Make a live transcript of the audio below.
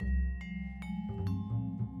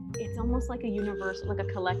it's almost like a universe, like a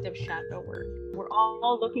collective shadow work. We're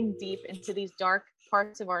all looking deep into these dark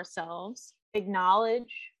parts of ourselves,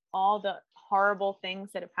 acknowledge all the horrible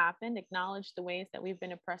things that have happened, acknowledge the ways that we've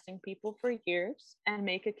been oppressing people for years, and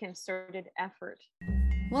make a concerted effort.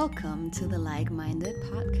 Welcome to the Like Minded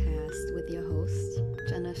podcast with your host,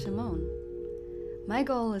 Jenna Shimon. My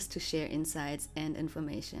goal is to share insights and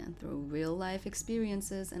information through real life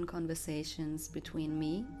experiences and conversations between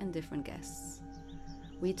me and different guests.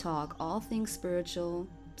 We talk all things spiritual,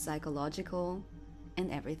 psychological,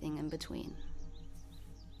 and everything in between.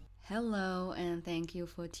 Hello, and thank you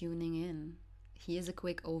for tuning in. Here's a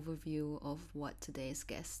quick overview of what today's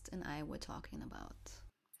guest and I were talking about.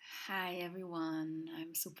 Hi, everyone.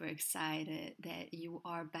 I'm super excited that you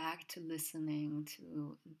are back to listening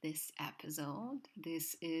to this episode.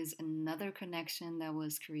 This is another connection that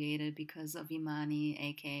was created because of Imani,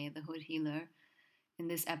 aka the Hood Healer. In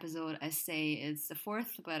this episode, I say it's the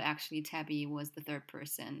fourth, but actually, Tabby was the third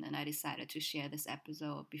person, and I decided to share this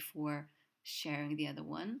episode before sharing the other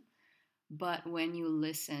one. But when you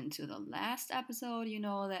listen to the last episode, you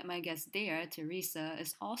know that my guest there, Teresa,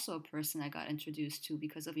 is also a person I got introduced to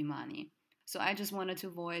because of Imani. So I just wanted to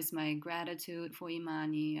voice my gratitude for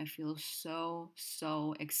Imani. I feel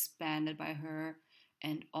so expanded by her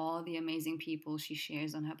and all the amazing people she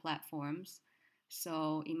shares on her platforms.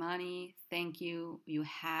 So, Imani, thank you. You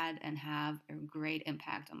had and have a great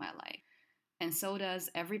impact on my life. And so does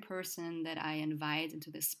every person that I invite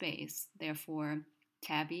into this space. Therefore,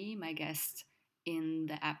 Tabby, my guest in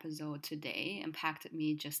the episode today, impacted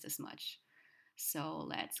me just as much. So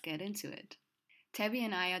let's get into it. Tabby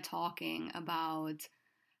and I are talking about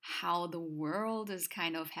how the world is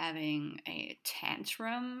kind of having a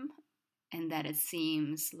tantrum and that it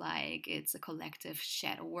seems like it's a collective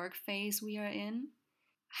shadow work phase we are in.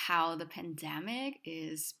 How the pandemic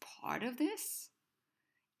is part of this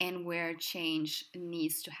and where change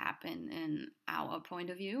needs to happen in our point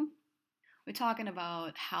of view. We're talking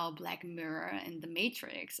about how Black Mirror and The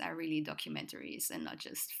Matrix are really documentaries and not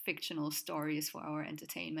just fictional stories for our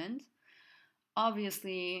entertainment.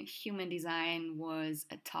 Obviously, human design was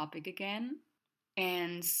a topic again,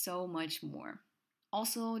 and so much more.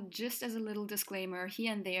 Also, just as a little disclaimer,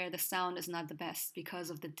 here and there the sound is not the best because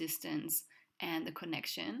of the distance and the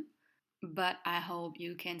connection, but I hope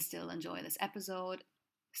you can still enjoy this episode.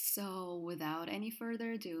 So, without any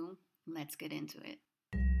further ado, let's get into it.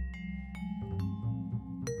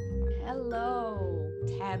 Hello,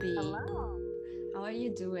 Tabby. Hello. How are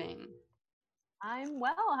you doing? I'm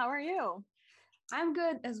well. How are you? I'm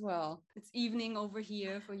good as well. It's evening over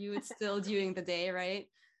here. For you, it's still during the day, right?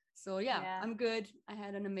 So, yeah, Yeah, I'm good. I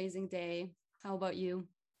had an amazing day. How about you?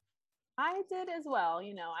 I did as well.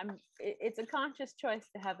 It's a conscious choice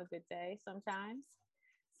to have a good day sometimes.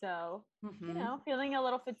 So, Mm-hmm. feeling a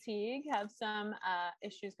little fatigued, have some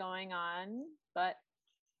issues going on, but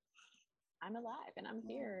I'm alive and I'm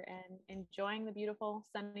Yeah. here and enjoying the beautiful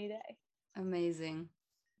sunny day. Amazing.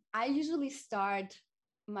 I usually start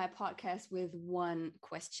my podcast with one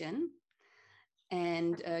question,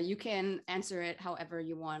 and you can answer it however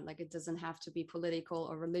you want. Like, it doesn't have to be political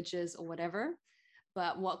or religious or whatever.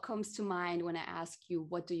 But what comes to mind when I ask you,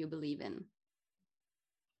 what do you believe in?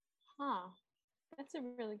 Huh. That's a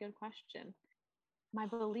really good question. My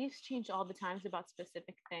beliefs change all the times about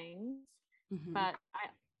specific things, Mm-hmm. but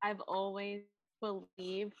I've always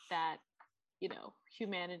believed that,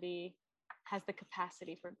 humanity has the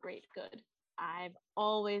capacity for great good. I've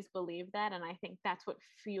always believed that, and I think that's what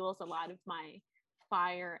fuels a lot of my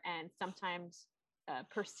fire and sometimes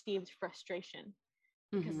perceived frustration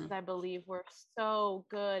because Mm-hmm. I believe we're so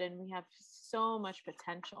good and we have so much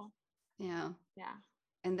potential. Yeah. Yeah.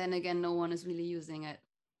 And then again, no one is really using it.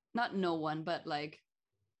 Not no one, but like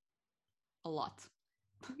a lot.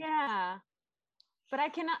 Yeah. But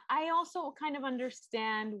I also kind of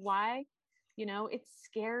understand why, it's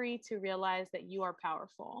scary to realize that you are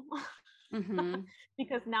powerful Mm-hmm.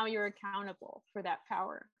 because now you're accountable for that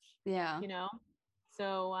power, Yeah. you know?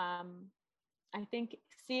 So I think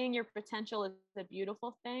seeing your potential is a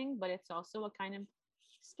beautiful thing, but it's also a kind of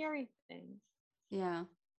scary thing. Yeah.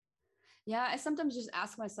 Yeah. I sometimes just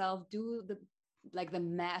ask myself, do the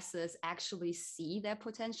masses actually see their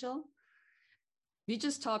potential? We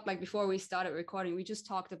just talked, like, before we started recording, we just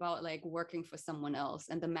talked about like working for someone else,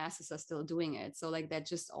 and the masses are still doing it. So like that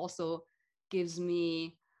just also gives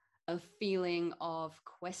me a feeling of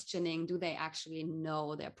questioning, do they actually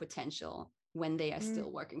know their potential when they are Mm.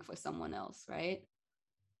 still working for someone else, right?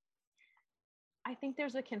 I think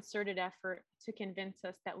there's a concerted effort to convince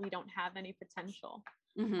us that we don't have any potential.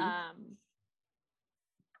 Mm-hmm. Um,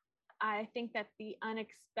 I think that the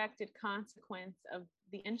unexpected consequence of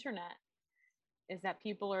the internet is that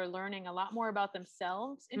people are learning a lot more about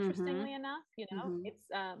themselves, Mm-hmm. interestingly enough. Mm-hmm. It's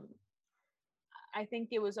I think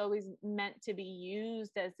it was always meant to be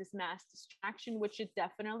used as this mass distraction, which it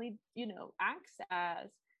definitely, acts as,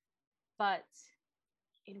 but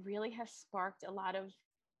it really has sparked a lot of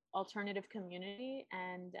alternative community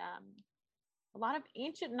and a lot of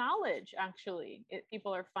ancient knowledge, actually,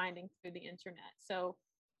 people are finding through the internet. So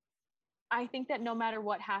I think that no matter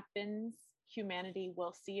what happens, humanity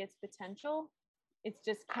will see its potential. It's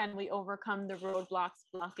just, can we overcome the roadblocks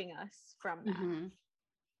blocking us from that?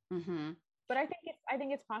 Mm-hmm. Mm-hmm. But I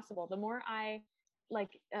think it's possible. The more I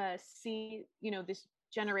see, this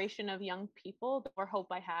generation of young people, the more hope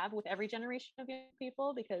I have with every generation of young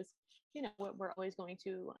people, because we're always going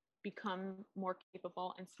to become more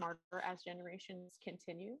capable and smarter as generations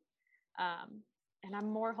continue. Um, and I'm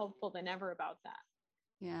more hopeful than ever about that.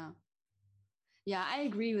 Yeah. Yeah, I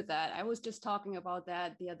agree with that. I was just talking about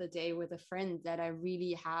that the other day with a friend, that I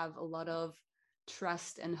really have a lot of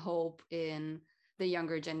trust and hope in the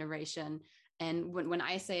younger generation. And when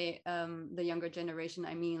I say the younger generation,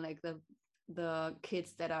 I mean like the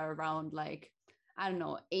kids that are around, like, I don't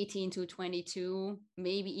know, 18 to 22,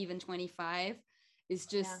 maybe even 25. It's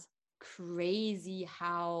Yeah. just crazy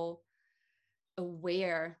how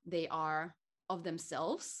aware they are of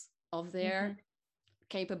themselves, of Mm-hmm. their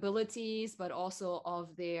capabilities, but also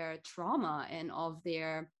of their trauma and of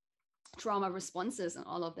their trauma responses and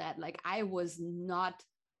all of that. Like, I was not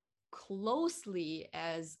closely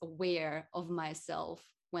as aware of myself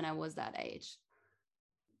when I was that age.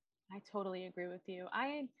 I totally agree with you.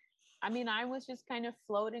 I mean, I was just kind of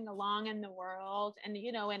floating along in the world, and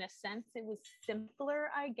in a sense it was simpler,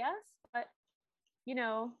 I guess. But you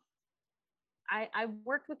know, I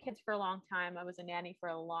worked with kids for a long time. I was a nanny for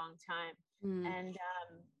a long time, Mm. and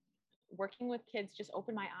working with kids just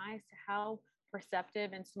opened my eyes to how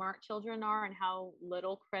perceptive and smart children are, and how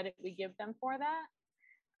little credit we give them for that.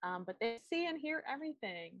 But they see and hear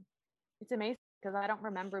everything. It's amazing, because I don't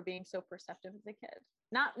remember being so perceptive as a kid.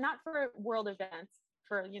 Not for world events,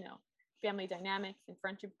 for family dynamics and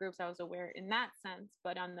friendship groups. I was aware in that sense,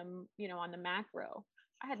 but on the macro,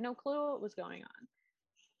 I had no clue what was going on.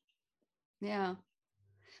 Yeah.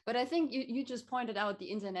 But I think you just pointed out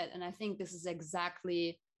the internet, and I think this is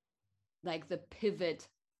exactly like the pivot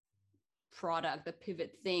product, the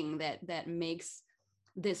pivot thing that makes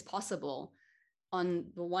this possible. On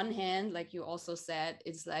the one hand, like you also said,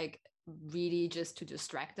 it's like really just to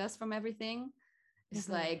distract us from everything. It's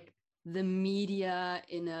Mm-hmm. like the media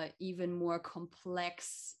in a even more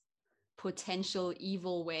complex, potential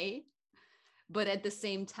evil way. But at the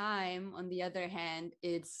same time, on the other hand,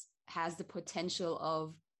 it's has the potential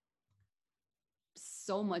of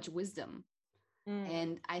so much wisdom. Mm.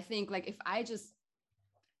 And I think, like, if I just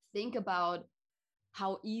think about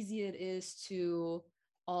how easy it is to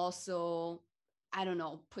also, I don't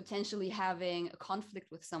know, potentially having a conflict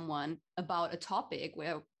with someone about a topic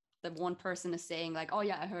where the one person is saying like, oh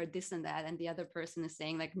yeah, I heard this and that, and the other person is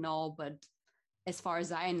saying like, no, but as far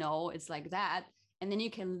as I know, it's like that. And then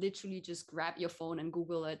you can literally just grab your phone and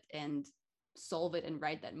Google it and solve it in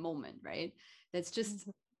right that moment, right? That's just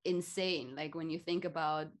Mm-hmm. insane. Like, when you think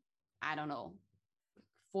about, I don't know,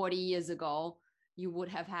 40 years ago, you would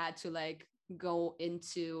have had to like go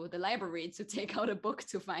into the library to take out a book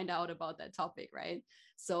to find out about that topic, right?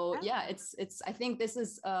 So yeah, Yeah. it's I think this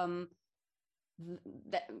is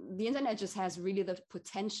the internet just has really the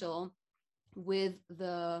potential, with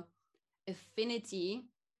the affinity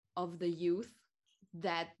of the youth,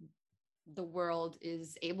 that the world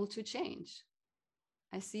is able to change.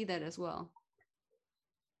 I see that as well.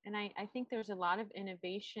 And I think there's a lot of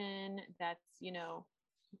innovation that's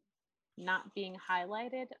not being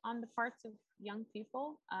highlighted on the parts of young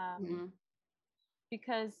people, Mm-hmm.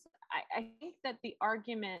 because I think that the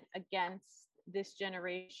argument against this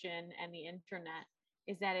generation and the internet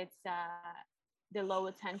is that it's the low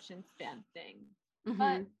attention span thing.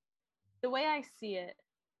 But Mm-hmm. the way I see it,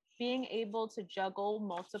 being able to juggle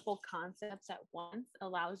multiple concepts at once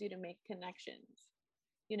allows you to make connections,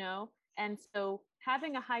 you know? And so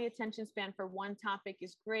having a high attention span for one topic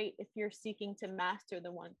is great if you're seeking to master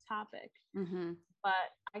the one topic. Mm-hmm. But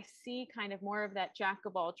I see kind of more of that jack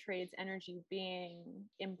of all trades energy being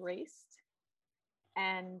embraced.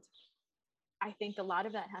 And I think a lot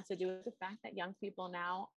of that has to do with the fact that young people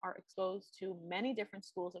now are exposed to many different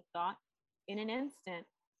schools of thought in an instant,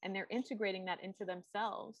 and they're integrating that into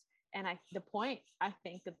themselves. And the point, I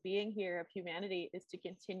think, of being here of humanity is to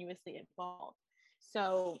continuously evolve.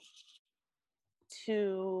 So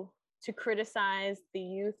to criticize the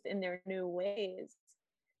youth in their new ways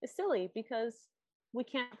is silly because we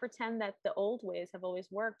can't pretend that the old ways have always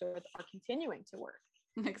worked or are continuing to work.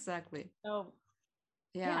 Exactly. So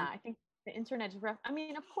Yeah. yeah, I think the internet is I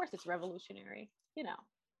mean, of course it's revolutionary, you know,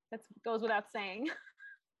 that goes without saying.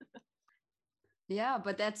 Yeah,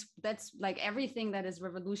 but that's like everything that is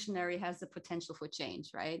revolutionary has the potential for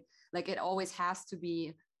change, right? Like it always has to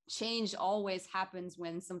be change always happens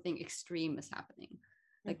when something extreme is happening.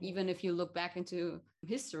 Like Mm-hmm. even if you look back into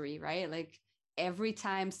history, right? Like every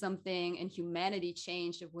time something in humanity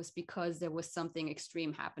changed, it was because there was something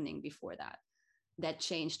extreme happening before that that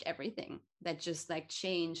changed everything. That just like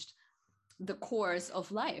changed the course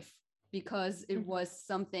of life because it Mm-hmm. was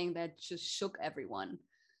something that just shook everyone.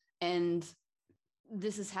 And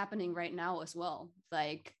this is happening right now as well.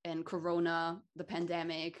 Like, and Corona, the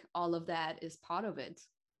pandemic, all of that is part of it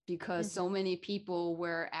because Mm-hmm. so many people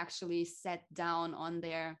were actually set down on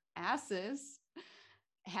their asses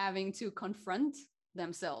having to confront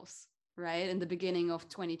themselves, right? In the beginning of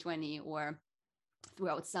 2020 or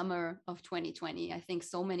throughout summer of 2020, I think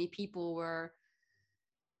so many people were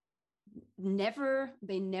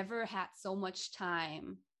they never had so much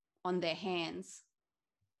time on their hands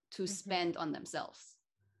to Mm-hmm. spend on themselves.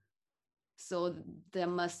 So there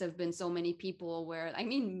must have been so many people where, I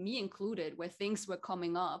mean, me included, where things were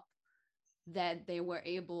coming up that they were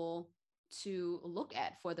able to look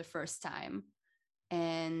at for the first time.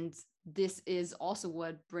 And this is also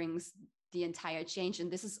what brings the entire change.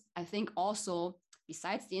 And this is, I think, also,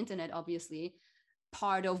 besides the internet, obviously,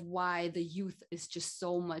 part of why the youth is just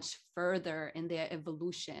so much further in their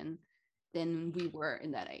evolution than we were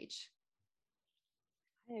in that age.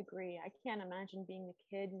 I agree. I can't imagine being a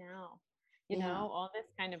kid now. You Yeah. know, all this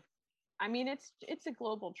kind of, I mean, it's a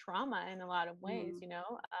global trauma in a lot of ways, Mm. you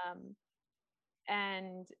know.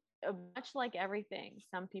 And much like everything,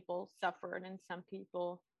 some people suffered and some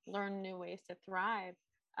people learn new ways to thrive.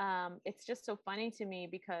 It's just so funny to me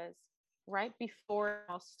because right before it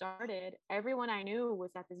all started, everyone I knew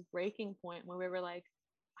was at this breaking point where we were like,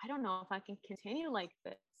 I don't know if I can continue like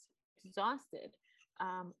this, exhausted,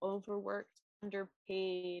 overworked,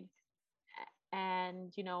 underpaid.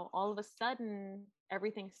 And, you know, all of a sudden,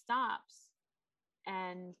 everything stops.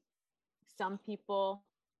 And some people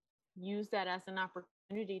use that as an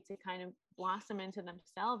opportunity to kind of blossom into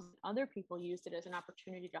themselves. Other people used it as an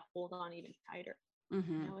opportunity to hold on even tighter. You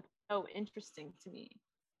Mm-hmm. know, it's so interesting to me.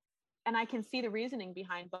 And I can see the reasoning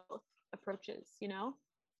behind both approaches, you know,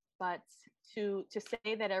 but to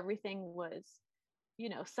say that everything was, you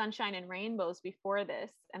know, sunshine and rainbows before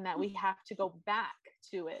this and that we have to go back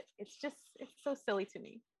to it, it's so silly to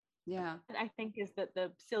me. Yeah. I think is that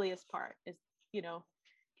the silliest part is, you know,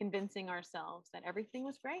 convincing ourselves that everything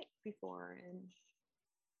was great before and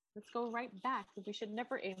let's go right back. We should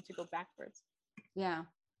never aim to go backwards. Yeah.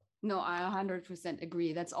 No, I 100%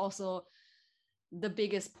 agree. That's also the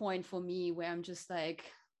biggest point for me where I'm just like,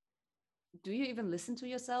 do you even listen to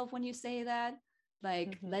yourself when you say that? Like,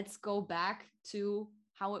 Mm-hmm. let's go back to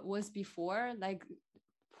how it was before. Like,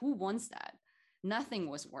 who wants that? Nothing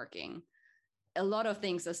was working. A lot of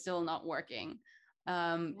things are still not working.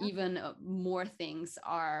 Yeah. Even more things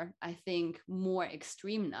are, I think, more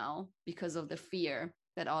extreme now because of the fear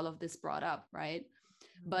that all of this brought up, right?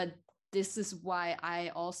 But this is why I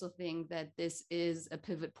also think that this is a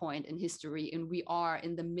pivot point in history, and we are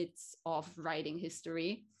in the midst of writing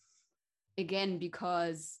history again,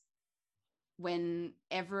 because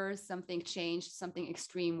whenever something changed, something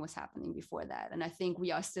extreme was happening before that. And I think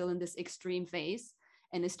we are still in this extreme phase,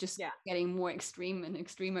 and it's just Yeah. getting more extreme and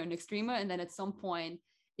extremer and extremer. And then at some point,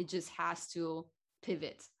 it just has to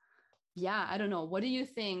pivot. Yeah, I don't know. What do you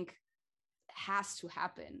think has to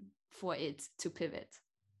happen for it to pivot?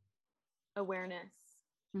 Awareness,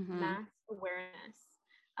 Mm-hmm. mass awareness.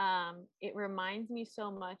 It reminds me so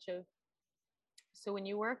much of, so when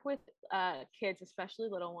you work with kids, especially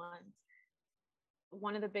little ones,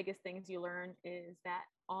 one of the biggest things you learn is that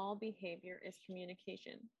all behavior is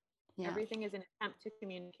communication. Yeah. Everything is an attempt to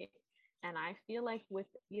communicate. And I feel like with,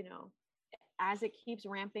 you know, as it keeps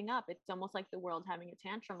ramping up, it's almost like the world having a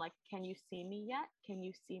tantrum. Like, can you see me yet? Can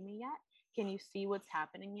you see me yet? Can you see what's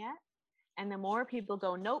happening yet? And the more people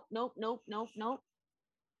go, nope, nope, nope, nope, nope,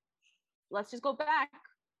 let's just go back,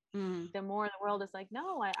 Mm-hmm. the more the world is like,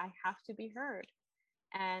 no, I have to be heard.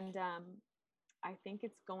 And I think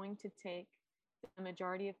it's going to take the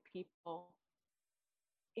majority of people,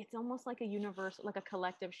 it's almost like a universal, like a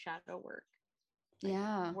collective shadow work. Like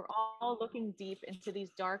Yeah. we're all looking deep into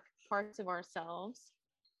these dark parts of ourselves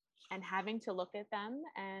and having to look at them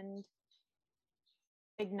and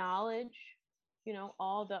acknowledge, you know,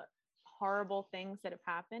 all the horrible things that have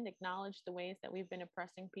happened, acknowledge the ways that we've been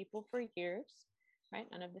oppressing people for years, right?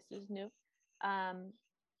 None of this is new. Um,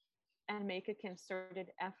 and make a concerted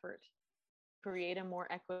effort to create a more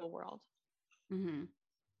equitable world. Mm-hmm.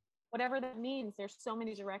 Whatever that means, there's so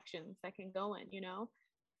many directions that can go in,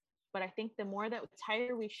 But I think the more that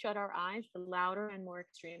tighter we shut our eyes, the louder and more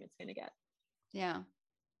extreme it's going to get. Yeah,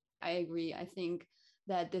 I agree. I think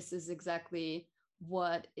that this is exactly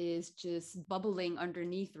what is just bubbling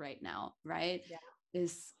underneath right now, right? Yeah.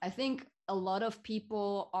 Is I think a lot of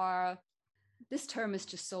people are, this term is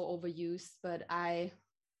just so overused, but I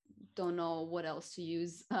don't know what else to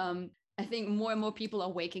use. I think more and more people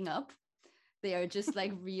are waking up. They are just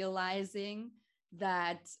like realizing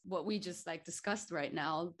that what we just like discussed right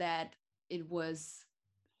now, that it was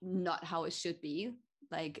not how it should be.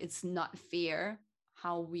 Like it's not fair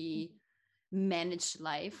how we managed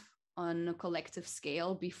life on a collective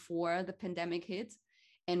scale before the pandemic hit.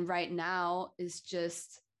 And right now is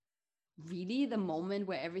just really the moment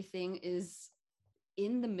where everything is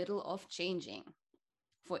in the middle of changing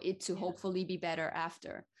for it to Yeah. hopefully be better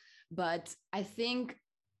after. But I think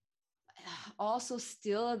also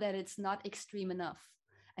still that it's not extreme enough.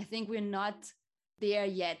 I think we're not there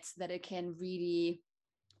yet that it can really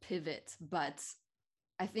pivot, but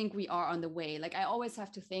I think we are on the way. Like I always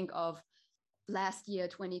have to think of last year,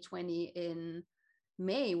 2020, in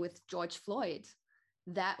May with George Floyd.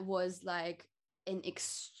 That was like an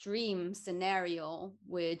extreme scenario,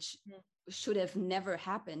 which should have never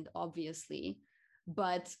happened, obviously.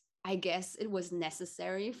 But I guess it was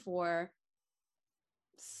necessary for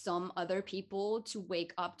some other people to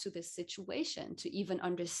wake up to this situation, to even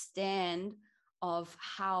understand of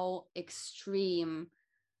how extreme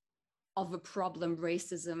of a problem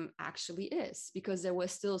racism actually is, because there were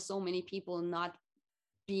still so many people not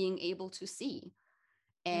being able to see.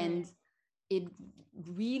 And it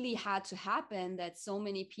really had to happen that so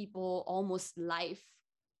many people almost live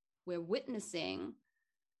were witnessing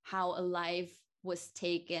how a life was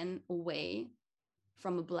taken away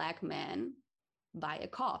from a Black man by a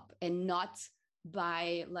cop, and not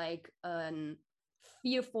by like a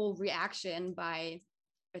fearful reaction by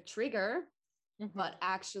a trigger, but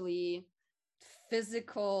actually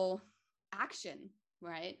physical action,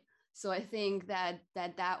 right? So I think that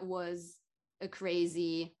was a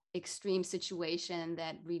crazy extreme situation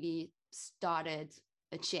that really started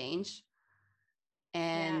a change.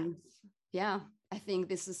 And yeah, I think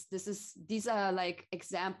these are like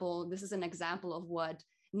this is an example of what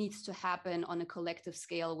needs to happen on a collective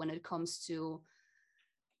scale when it comes to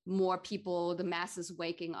more people, the masses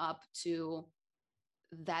waking up to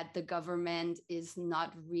that the government is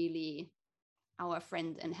not really our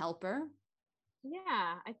friend and helper.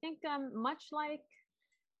 Yeah, I think much like,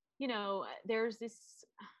 there's this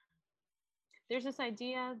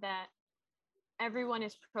idea that everyone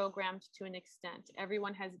is programmed to an extent.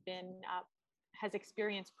 Everyone has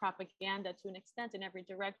experienced propaganda to an extent in every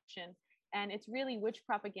direction. And it's really which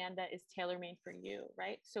propaganda is tailor-made for you,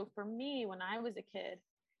 right? So for me, when I was a kid,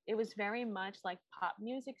 it was very much like pop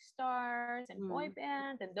music stars and boy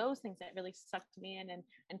bands and those things that really sucked me in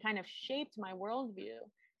and kind of shaped my worldview.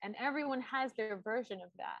 And everyone has their version of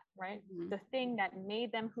that, right? The thing that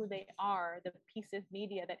made them who they are, the piece of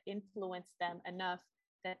media that influenced them enough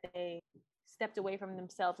that they stepped away from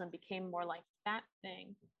themselves and became more like that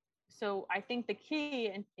thing. So I think the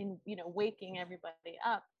key in waking everybody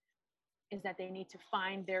up is that they need to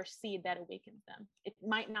find their seed that awakens them. It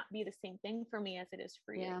might not be the same thing for me as it is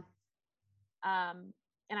for you.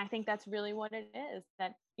 And I think that's really what it is,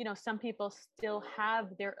 that, some people still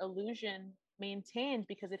have their illusion maintained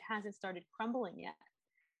because it hasn't started crumbling yet.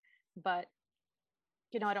 But,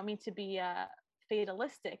 I don't mean to be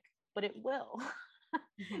fatalistic, but it will.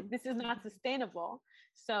 This is not sustainable.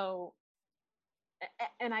 So,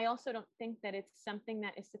 and I also don't think that it's something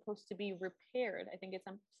that is supposed to be repaired. I think it's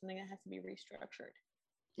something that has to be restructured.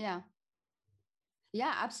 Yeah,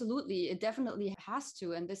 absolutely. It definitely has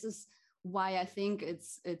to. And this is why I think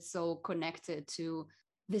it's so connected to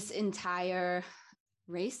this entire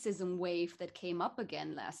racism wave that came up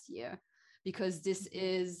again last year, because this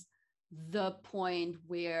is the point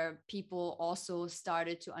where people also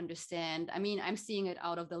started to understand. I mean, I'm seeing it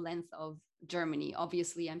out of the lens of Germany.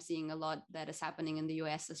 Obviously, I'm seeing a lot that is happening in the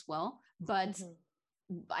US as well, but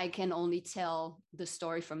I can only tell the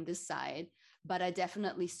story from this side. But I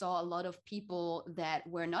definitely saw a lot of people that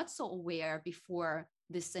were not so aware before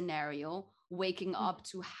this scenario waking up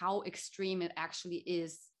to how extreme it actually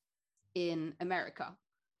is in America.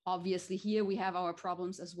 Obviously, here we have our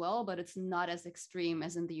problems as well, but it's not as extreme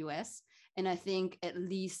as in the US. And I think at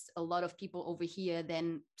least a lot of people over here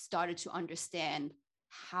then started to understand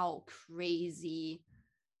how crazy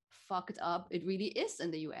fucked up it really is in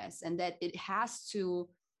the US, and that it has to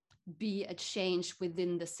be a change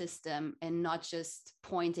within the system and not just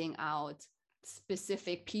pointing out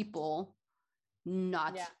specific people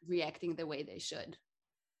not Yeah. reacting the way they should.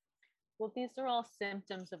 Well, these are all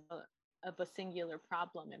symptoms of a singular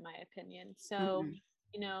problem, in my opinion. So,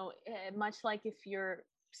 Mm-hmm. much like if you're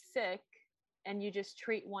sick and you just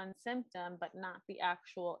treat one symptom, but not the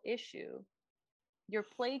actual issue, you're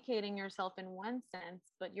placating yourself in one sense,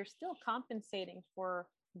 but you're still compensating for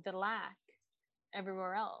the lack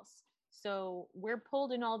everywhere else. So we're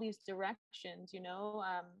pulled in all these directions,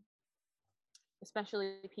 especially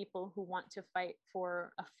people who want to fight for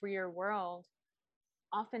a freer world.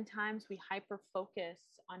 Oftentimes we hyper focus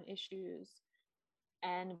on issues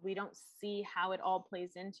and we don't see how it all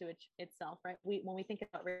plays into itself, right? When we think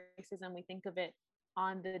about racism, we think of it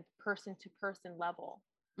on the person to person level,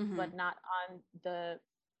 Mm-hmm. but not on the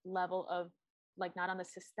level of, like, not on the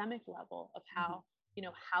systemic level of Mm-hmm.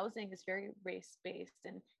 how, housing is very race based,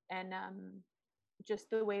 and just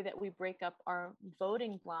the way that we break up our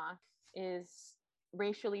voting block is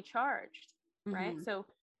racially charged, right? Mm-hmm. So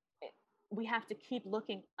we have to keep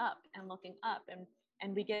looking up,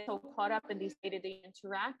 and we get so caught up in these day-to-day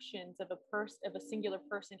interactions of a singular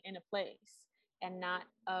person in a place, and not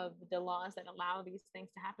of the laws that allow these things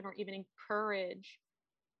to happen or even encourage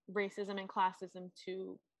racism and classism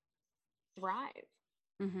to thrive.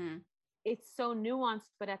 Mm-hmm. It's so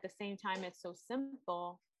nuanced, but at the same time it's so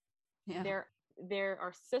simple. Yeah. There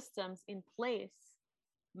are systems in place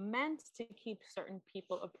meant to keep certain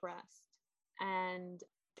people oppressed, and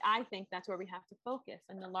I think that's where we have to focus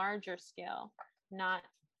on the larger scale, not,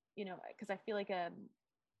 because I feel like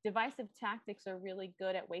divisive tactics are really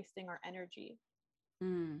good at wasting our energy,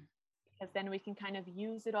 Mm. because then we can kind of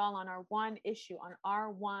use it all on our one issue, on our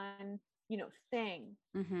one, thing.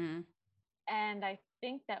 Mm-hmm. And I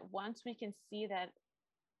think that once we can see that,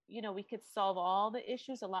 we could solve all the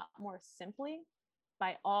issues a lot more simply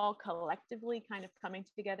by all collectively kind of coming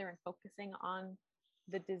together and focusing on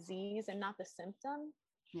the disease and not the symptom.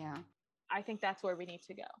 Yeah. I think that's where we need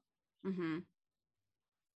to go. Mm-hmm.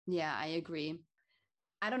 Yeah, I agree.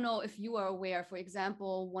 I don't know if you are aware, for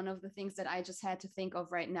example, one of the things that I just had to think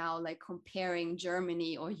of right now, like comparing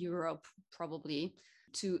Germany or Europe probably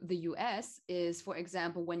to the US, is, for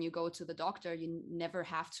example, when you go to the doctor, you never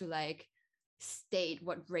have to like state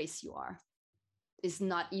what race you are. It's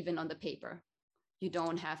not even on the paper. You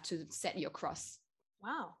don't have to set your cross.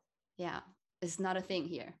 Wow. Yeah, it's not a thing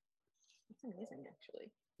here. That's amazing,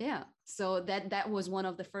 actually. Yeah. So that was one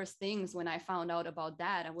of the first things when I found out about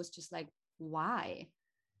that. I was just like, why?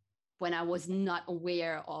 When I was not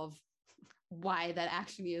aware of why that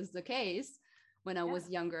actually is the case. When I was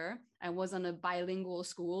younger, I was on a bilingual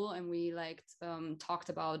school and we talked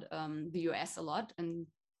about the US a lot. And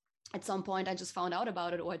at some point I just found out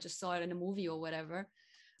about it, or I just saw it in a movie or whatever.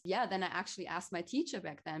 Yeah, then I actually asked my teacher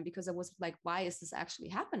back then, because I was like, why is this actually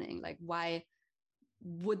happening? Like, why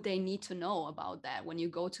would they need to know about that when you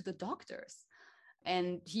go to the doctors?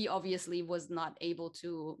 And he obviously was not able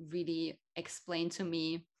to really explain to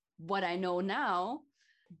me what I know now.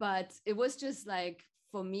 But it was just like,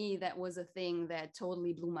 for me, that was a thing that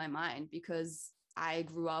totally blew my mind, because I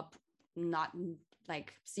grew up not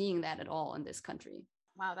like seeing that at all in this country.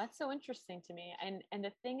 Wow, that's so interesting to me. And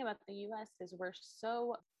the thing about the US is we're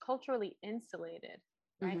so culturally insulated,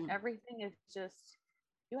 right? Mm-hmm. Everything is just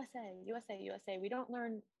USA, USA, USA. We don't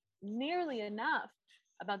learn nearly enough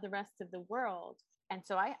about the rest of the world. And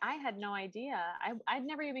so I had no idea. I'd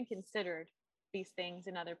never even considered these things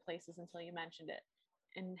in other places until you mentioned it,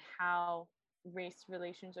 and how race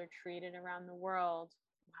relations are treated around the world.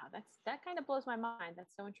 Wow, that kind of blows my mind.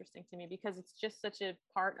 That's so interesting to me, because it's just such a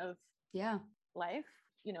part of life,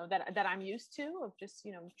 that I'm used to, of just,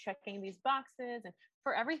 checking these boxes, and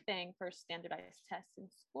for everything, for standardized tests in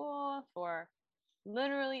school, for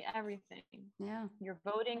literally everything. Yeah. Your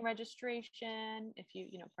voting registration, if you,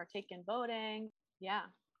 partake in voting. Yeah.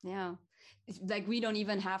 Yeah. Like, we don't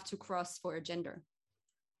even have to cross for a gender.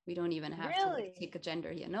 We don't even have to Really? take a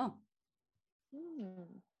gender here. No.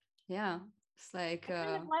 Yeah. It's like, I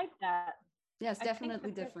kind of like that. yeah, it's I think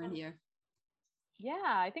definitely different here. Yeah,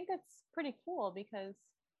 I think that's pretty cool, because,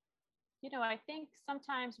 I think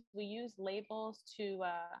sometimes we use labels to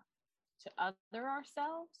other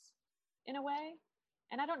ourselves in a way.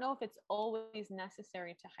 And I don't know if it's always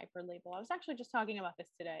necessary to hyper label. I was actually just talking about this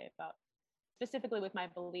today, about specifically with my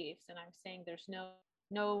beliefs. And I'm saying there's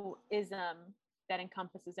no ism that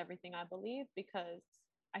encompasses everything I believe, because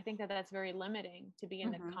I think that that's very limiting to be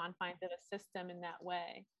in the confines of a system in that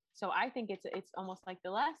way. So I think it's almost like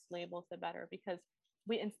the less labels, the better, because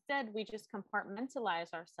we just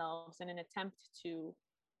compartmentalize ourselves in an attempt to,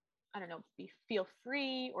 I don't know, feel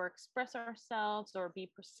free or express ourselves or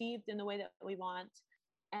be perceived in the way that we want.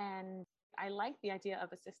 And I like the idea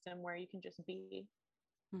of a system where you can just be.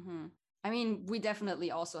 Mm-hmm. I mean, we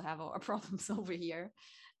definitely also have our problems over here.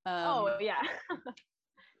 Oh yeah.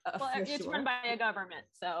 Well, For it's sure. run by a government,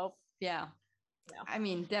 so Yeah. I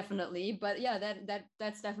mean, definitely. But yeah,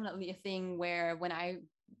 that's definitely a thing where when I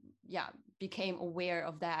became aware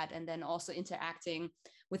of that, and then also interacting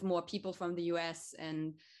with more people from the US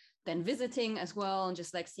and then visiting as well and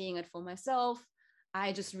just like seeing it for myself,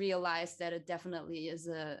 I just realized that it definitely is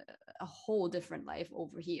a whole different life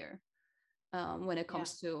over here, when it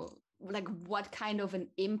comes to like what kind of an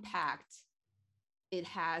impact it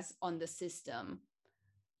has on the system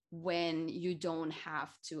when you don't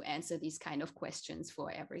have to answer these kind of questions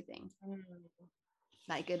for everything.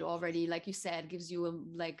 Like it already, like you said, gives you a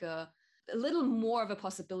little more of a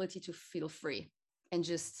possibility to feel free and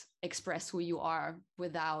just express who you are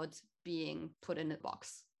without being put in a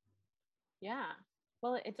box. Yeah.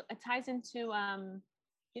 Well, it ties into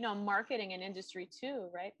marketing and industry too,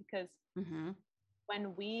 right? Because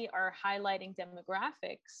when we are highlighting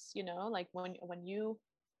demographics, like when you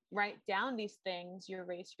write down these things, your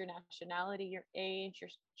race, your nationality, your age, your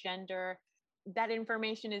gender, that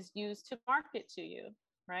information is used to market to you,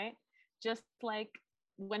 right? Just like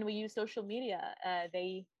when we use social media,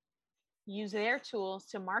 they use their tools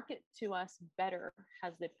to market to us better,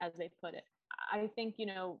 as they put it. I think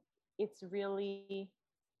it's really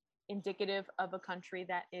indicative of a country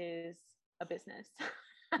that is a business.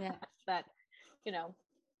 Yeah. that you know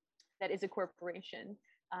that is a corporation.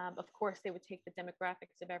 Of course, they would take the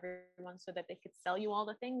demographics of everyone so that they could sell you all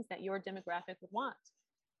the things that your demographic would want.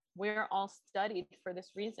 We're all studied for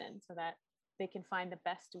this reason, so that they can find the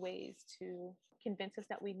best ways to convince us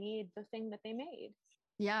that we need the thing that they made.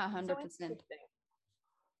 Yeah, So 100%.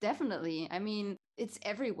 Definitely. I mean, it's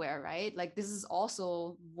everywhere, right? Like this is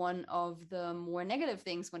also one of the more negative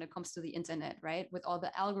things when it comes to the internet, right? With all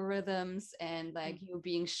the algorithms and like you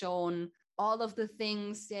being shown all of the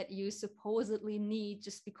things that you supposedly need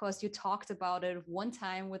just because you talked about it one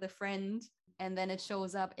time with a friend, and then it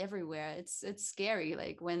shows up everywhere. It's scary.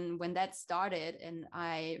 Like when that started and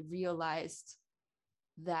I realized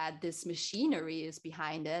that this machinery is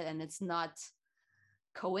behind it and it's not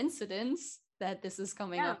coincidence that this is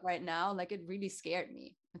coming up right now, like it really scared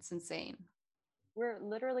me. It's insane. We're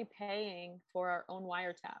literally paying for our own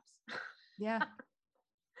wiretaps. Yeah.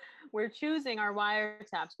 We're choosing our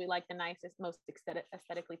wiretaps. We like the nicest, most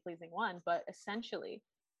aesthetically pleasing one, but essentially,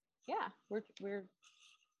 we're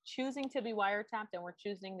choosing to be wiretapped, and we're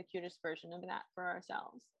choosing the cutest version of that for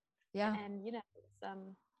ourselves. Yeah. And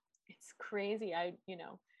it's crazy. I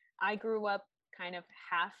grew up kind of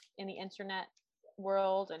half in the internet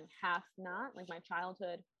world and half not. Like my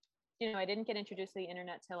childhood, I didn't get introduced to the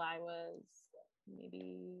internet till I was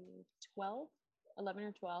maybe 11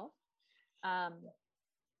 or 12.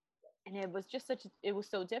 And it was just it was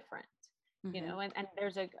so different, and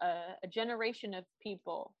there's a generation of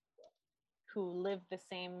people who live the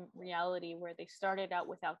same reality where they started out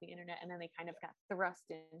without the internet and then they kind of got thrust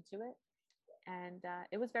into it. And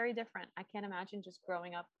it was very different. I can't imagine just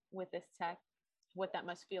growing up with this tech, what that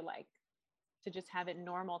must feel like to just have it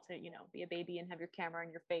normal to, be a baby and have your camera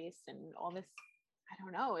in your face and all this. I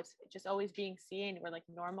don't know. It's just always being seen. We're like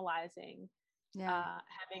normalizing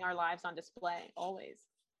having our lives on display always.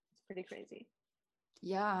 It's pretty crazy.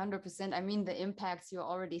 Yeah, 100%. I mean, the impacts, you're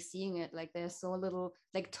already seeing it. Like there's so little,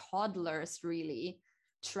 like toddlers really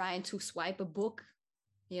trying to swipe a book,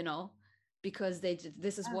 because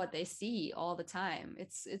this is what they see all the time.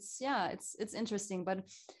 It's interesting. But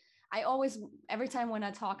I always, every time when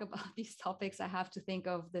I talk about these topics, I have to think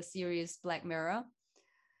of the series Black Mirror,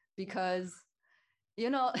 because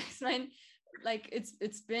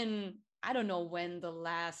it's been, I don't know when the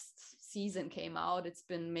last season came out. It's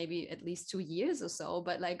been maybe at least 2 years or so,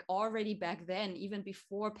 but like already back then, even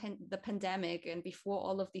before the pandemic and before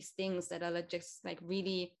all of these things that are just like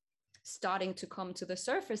really starting to come to the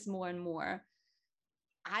surface more and more,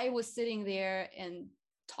 I was sitting there and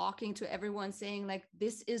talking to everyone saying like,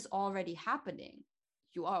 this is already happening.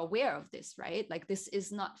 You are aware of this, right? Like this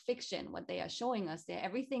is not fiction, what they are showing us there.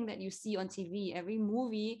 Everything that you see on TV, every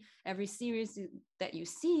movie, every series that you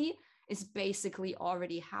see is basically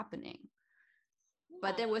already happening.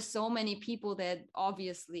 But there were so many people that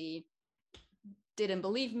obviously didn't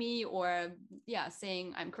believe me, or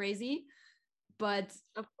saying I'm crazy. But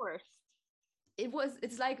of course,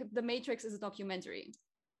 it's like The Matrix is a documentary.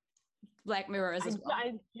 Black Mirror is as well.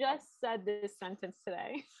 I just said this sentence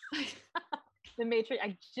today. The Matrix.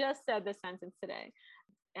 I just said this sentence today.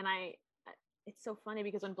 And it's so funny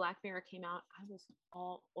because when Black Mirror came out, I was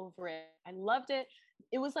all over it. I loved it.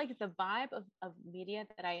 It was like the vibe of media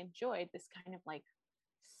that I enjoyed, this kind of like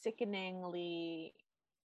sickeningly,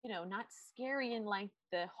 not scary in like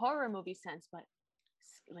the horror movie sense, but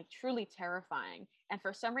like truly terrifying. And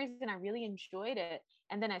for some reason, I really enjoyed it.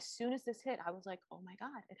 And then as soon as this hit, I was like, oh my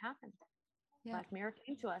God, it happened. Yeah. Black Mirror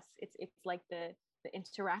came to us. It's like the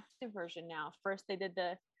interactive version now. First they did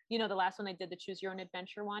the last one they did the choose your own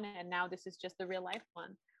adventure one, and now this is just the real life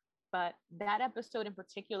one. But that episode in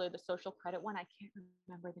particular, the social credit one, I can't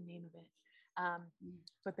remember the name of it.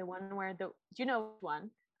 But the one where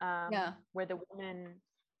one Yeah. where the woman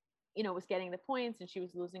was getting the points and she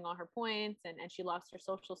was losing all her points, and she lost her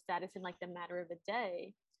social status in like the matter of a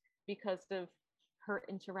day because of her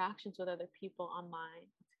interactions with other people online.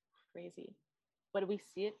 It's crazy. But we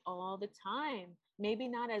see it all the time. Maybe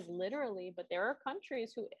not as literally, but there are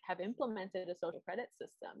countries who have implemented a social credit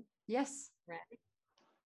system. Yes. Right.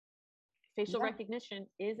 Facial recognition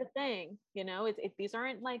is a thing. These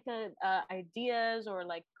aren't like ideas or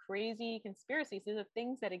like crazy conspiracies. These are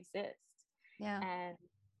things that exist. Yeah. And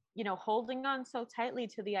holding on so tightly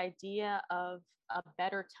to the idea of a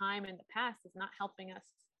better time in the past is not helping us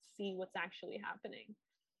see what's actually happening.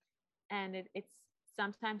 And it's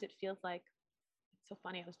sometimes it feels like, it's so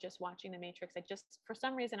funny. I was just watching The Matrix. For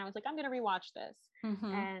some reason, I was like, I'm going to rewatch this.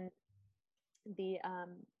 Mm-hmm. And the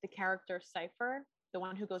character Cypher, the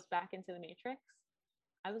one who goes back into the Matrix,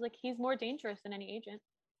 I was like, he's more dangerous than any agent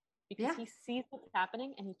because he sees what's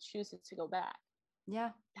happening and he chooses to go back.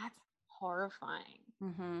 Yeah. That's horrifying.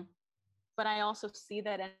 Mm-hmm. But I also see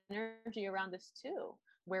that energy around this too,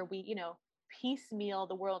 where we, piecemeal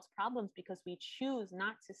the world's problems because we choose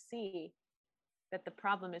not to see that the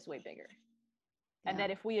problem is way bigger. And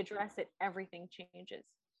that if we address it, everything changes,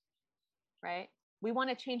 right? We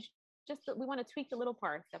want to change we want to tweak the little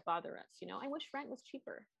parts that bother us. I wish rent was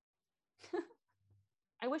cheaper.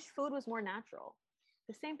 I wish food was more natural.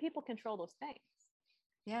 The same people control those things.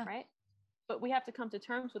 Yeah. Right. But we have to come to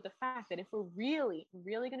terms with the fact that if we're really,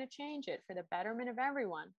 really going to change it for the betterment of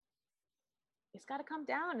everyone, it's got to come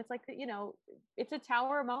down. It's like, it's a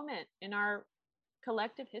tower moment in our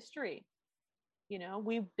collective history.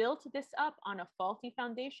 We built this up on a faulty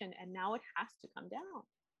foundation and now it has to come down.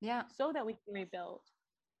 Yeah. So that we can rebuild,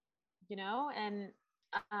 and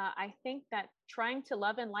I think that trying to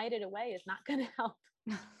love and light it away is not going to help,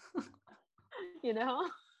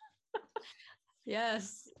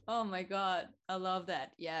 Yes. Oh my God. I love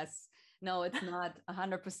that. Yes. No, it's not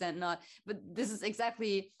 100% not. But this is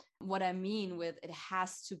exactly what I mean with it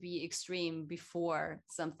has to be extreme before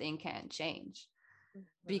something can change.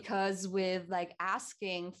 Because with like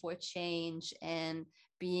asking for change and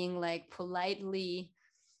being like politely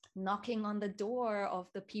knocking on the door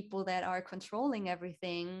of the people that are controlling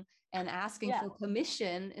everything and asking for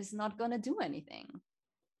permission is not going to do anything.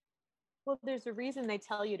 Well, there's a reason they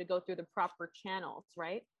tell you to go through the proper channels,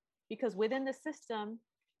 right? Because within the system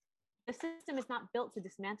is not built to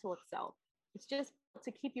dismantle itself. It's just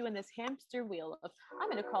to keep you in this hamster wheel of, I'm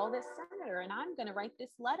going to call this senator and I'm going to write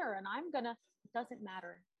this letter and it doesn't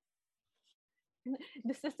matter.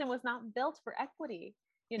 The system was not built for equity,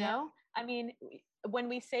 I mean, when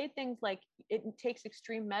we say things like it takes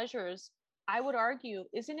extreme measures, I would argue,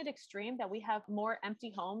 isn't it extreme that we have more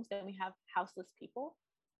empty homes than we have houseless people?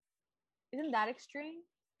 Isn't that extreme?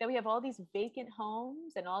 That we have all these vacant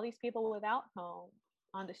homes and all these people without home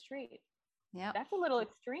on the street. Yeah. That's a little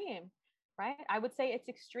extreme, right? I would say it's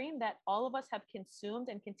extreme that all of us have consumed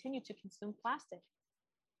and continue to consume plastic.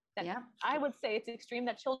 I would say it's extreme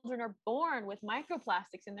that children are born with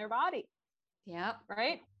microplastics in their body. Yeah.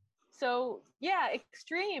 Right. So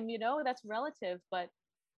extreme, that's relative, but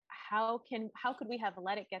how could we have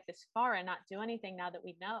let it get this far and not do anything now that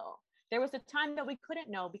we know? There was a time that we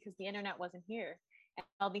couldn't know because the internet wasn't here and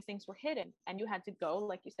all these things were hidden, and you had to go,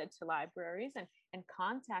 like you said, to libraries and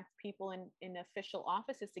contact people in official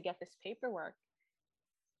offices to get this paperwork.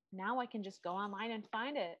 Now I can just go online and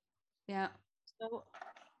find it. Yeah. So,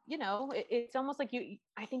 it's almost like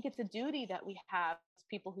I think it's a duty that we have as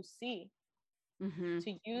people who see,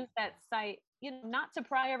 to use that site, not to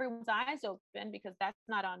pry everyone's eyes open because that's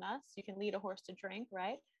not on us. You can lead a horse to drink,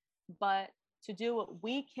 right? But to do what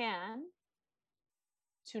we can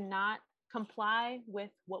to not comply with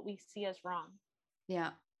what we see as wrong.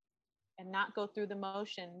 Yeah. And not go through the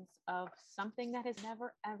motions of something that has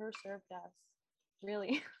never, ever served us,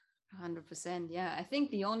 really. 100%. Yeah. I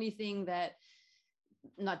think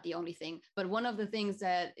not the only thing, but one of the things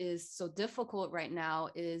that is so difficult right now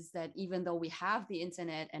is that even though we have the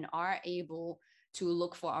internet and are able to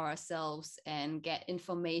look for ourselves and get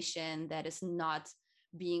information that is not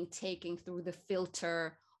being taken through the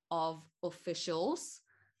filter of officials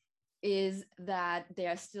is that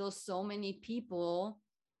there are still so many people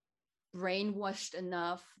brainwashed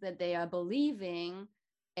enough that they are believing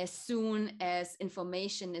as soon as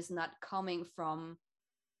information is not coming from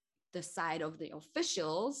the side of the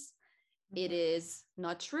officials, it is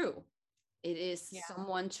not true. It is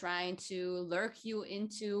someone trying to lurk you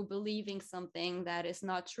into believing something that is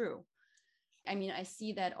not true. I mean, I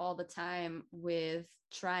see that all the time with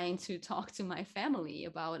trying to talk to my family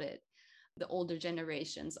about it. The older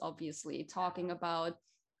generations, obviously, talking about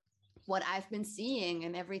what I've been seeing.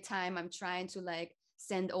 And every time I'm trying to like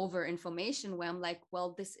send over information where I'm like,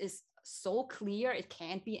 well, this is so clear, it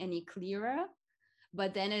can't be any clearer.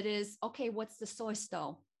 But then it is, okay, what's the source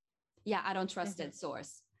though? Yeah, I don't trust that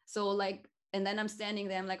source. So like, and then I'm standing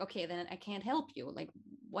there, I'm like, okay, then I can't help you. Like,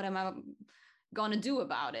 what am I gonna do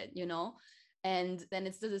about it, you know? And then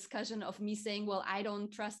it's the discussion of me saying, well, I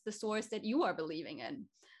don't trust the source that you are believing in.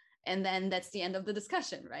 And then that's the end of the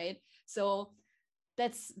discussion, right? So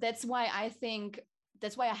that's why I think,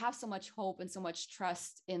 that's why I have so much hope and so much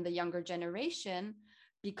trust in the younger generation,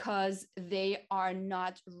 because they are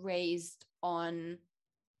not raised on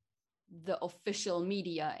the official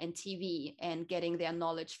media and TV and getting their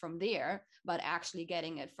knowledge from there, but actually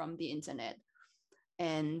getting it from the internet.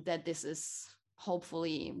 And that this is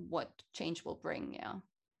hopefully what change will bring. Yeah.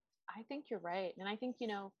 I think you're right. And I think,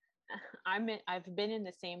 I've been in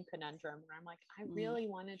the same conundrum where I'm like, I really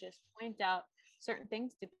want to just point out certain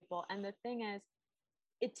things to people. And the thing is,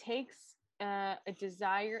 it takes a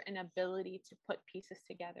desire and ability to put pieces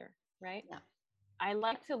together, right? Yeah. I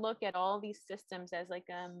like to look at all these systems as like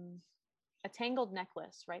a tangled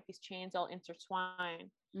necklace, right? These chains all intertwine,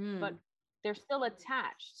 but they're still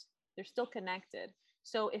attached. They're still connected.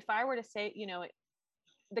 So if I were to say,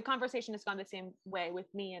 the conversation has gone the same way with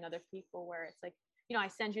me and other people where it's like, I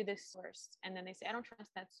send you this source and then they say, I don't trust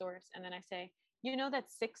that source. And then I say, that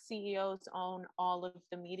 6 CEOs own all of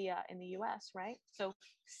the media in the US, right? So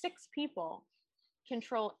 6 people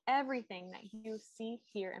control everything that you see,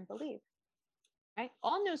 hear, and believe, right?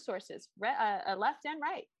 All news sources, left and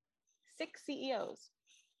right, 6 CEOs.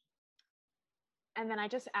 And then I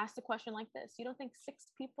just asked a question like this. You don't think 6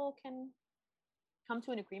 people can come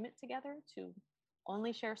to an agreement together to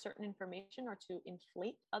only share certain information or to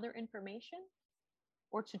inflate other information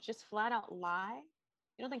or to just flat out lie?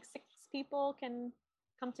 You don't think 6 people can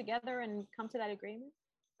come together and come to that agreement?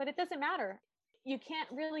 But it doesn't matter. You can't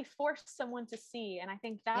really force someone to see. And I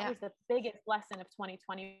think that was the biggest lesson of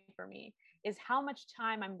 2020 for me, is how much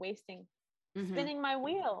time I'm wasting spinning my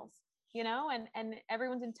wheels, and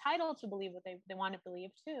everyone's entitled to believe what they want to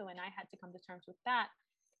believe too. And I had to come to terms with that.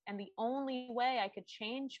 And the only way I could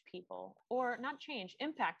change people, or not change,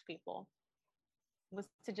 impact people, was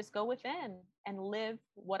to just go within and live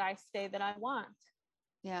what I say that I want.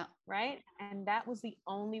 Yeah. Right. And that was the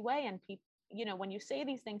only way. And people, when you say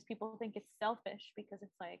these things, people think it's selfish because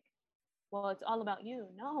it's like, well, it's all about you.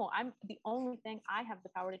 No, I'm the only thing I have the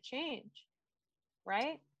power to change.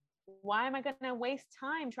 Right. Why am I going to waste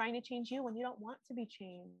time trying to change you when you don't want to be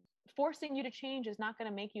changed? Forcing you to change is not going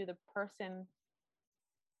to make you the person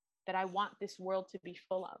that I want this world to be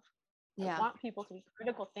full of. I want people to be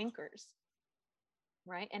critical thinkers.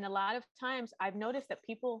 Right. And a lot of times I've noticed that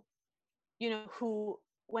people, who,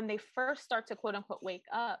 when they first start to quote unquote wake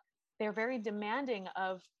up, they're very demanding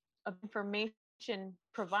of information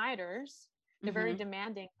providers. They're very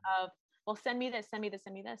demanding of, well, send me this, send me this,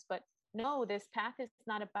 send me this. But no, this path is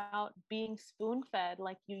not about being spoon fed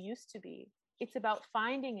like you used to be. It's about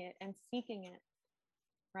finding it and seeking it.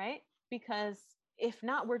 Right. Because if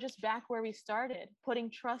not, we're just back where we started, putting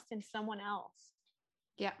trust in someone else.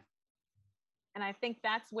 Yeah. And I think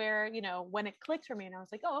that's where, when it clicked for me and I was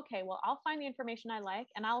like, oh, okay, well, I'll find the information I like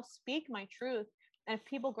and I'll speak my truth. And if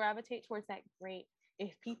people gravitate towards that, great.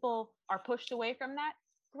 If people are pushed away from that,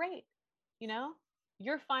 great.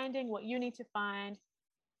 You're finding what you need to find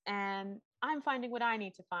and I'm finding what I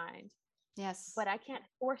need to find. Yes. But I can't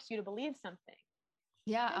force you to believe something.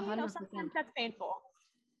 Yeah, and, 100%. Sometimes that's painful.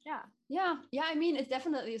 Yeah. Yeah. Yeah. I mean, it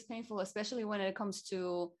definitely is painful, especially when it comes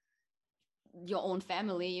to your own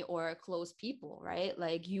family or close people, right?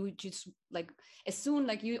 Like you just like, as soon,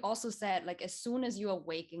 like you also said, like as soon as you are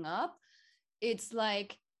waking up, it's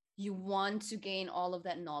like you want to gain all of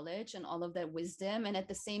that knowledge and all of that wisdom, and at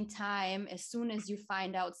the same time, as soon as you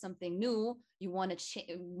find out something new, you want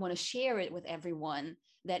to share it with everyone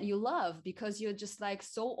that you love, because you're just like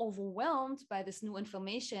so overwhelmed by this new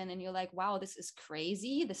information and you're like, wow, this is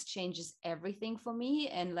crazy, this changes everything for me,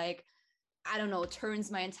 and like, I don't know,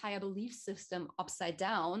 turns my entire belief system upside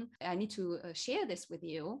down. I need to share this with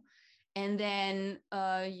you. and then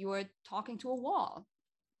you're talking to a wall,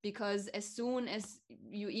 because as soon as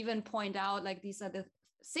you even point out like these are the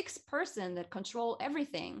 6 person that control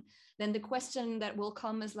everything, then the question that will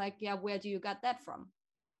come is like, yeah, where do you got that from?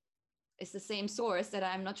 It's the same source that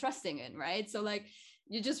I'm not trusting in, right? So like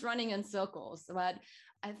you're just running in circles. But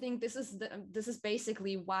I think this is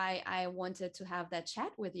basically why I wanted to have that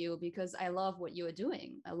chat with you, because I love what you are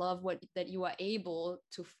doing. I love that you are able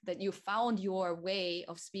to, that you found your way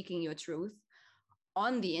of speaking your truth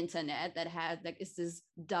on the internet that had like is this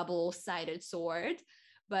double-sided sword,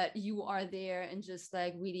 but you are there and just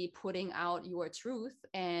like really putting out your truth.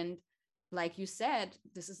 And like you said,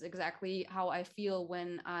 this is exactly how I feel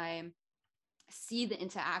when I see the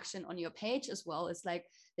interaction on your page as well. It's like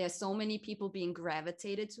there's so many people being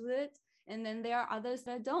gravitated to it, and then there are others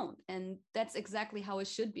that don't, and that's exactly how it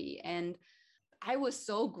should be. And I was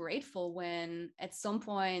so grateful when at some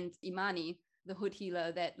point Imani, the hood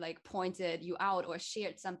healer, that like pointed you out or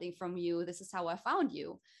shared something from you, this is how I found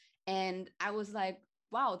you. And I was like,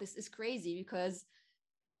 wow, this is crazy, because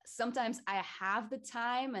sometimes I have the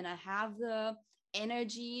time and I have the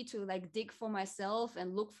energy to like dig for myself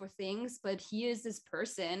and look for things, but here's this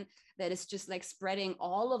person that is just like spreading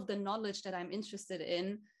all of the knowledge that I'm interested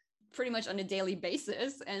in pretty much on a daily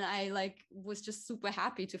basis, and I like was just super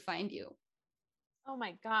happy to find you. Oh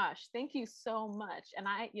my gosh, thank you so much. And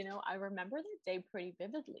I remember that day pretty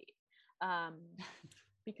vividly. Um,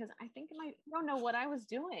 because I think I don't know what I was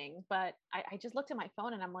doing, but I just looked at my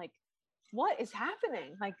phone and I'm like, what is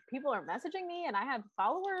happening? Like people are messaging me and I have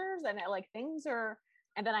followers and like things are,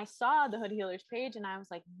 and then I saw the Hood Healers page and I was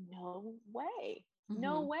like, no way,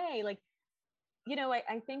 no way. Like,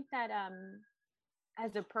 I think that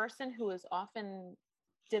as a person who has often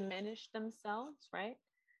diminished themselves, right?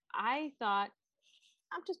 I thought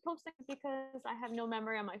I'm just posting because I have no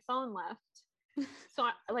memory on my phone left. So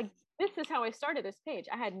this is how I started this page.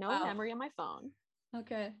 I had no memory on my phone.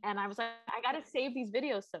 Okay. And I was like, I got to save these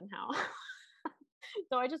videos somehow.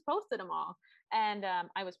 So I just posted them all. And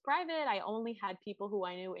I was private. I only had people who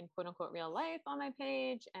I knew in quote unquote real life on my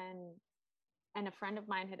page. And a friend of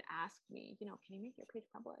mine had asked me, can you make your page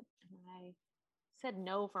public? And I said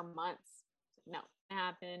no for months. No, it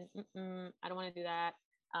happened. I don't want to do that.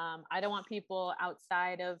 I don't want people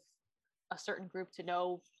outside of a certain group to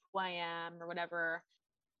know who I am or whatever.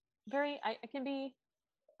 I can be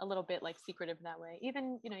a little bit like secretive that way.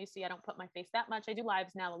 Even, you see, I don't put my face that much. I do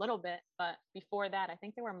lives now a little bit, but before that, I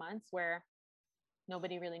think there were months where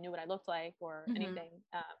nobody really knew what I looked like or anything.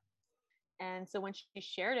 And so when she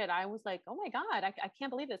shared it, I was like, oh my God, I can't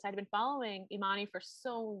believe this. I'd been following Imani for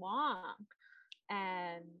so long.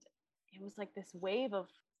 And it was like this wave of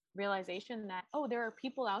realization that, oh, there are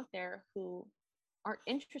people out there who are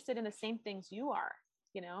interested in the same things you are,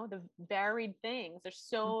 the varied things. There's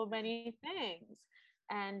so many things.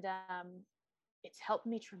 And it's helped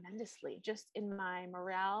me tremendously just in my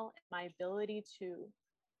morale, my ability to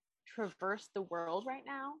traverse the world right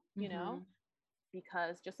now,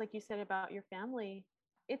 because just like you said about your family,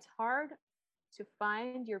 it's hard to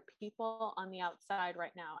find your people on the outside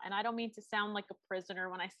right now. And I don't mean to sound like a prisoner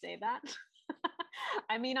when I say that.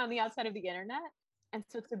 I mean on the outside of the internet. And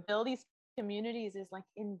so to build these communities is like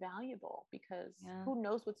invaluable, because who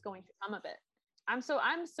knows what's going to come of it. I'm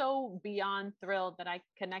so beyond thrilled that I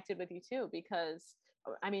connected with you too, because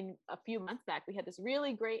I mean, a few months back we had this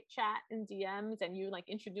really great chat in DMs and you like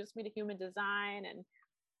introduced me to human design, and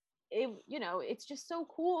it's just so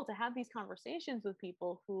cool to have these conversations with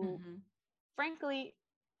people who frankly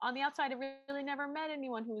on the outside have really never met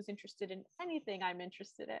anyone who was interested in anything I'm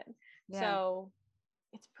interested in. So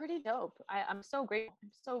it's pretty dope. I'm so grateful.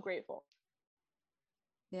 I'm so grateful.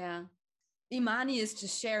 Yeah. Imani is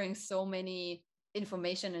just sharing so many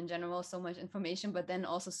information in general, so much information, but then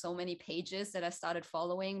also so many pages that I started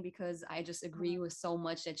following because I just agree with so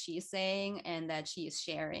much that she is saying and that she is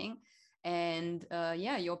sharing. And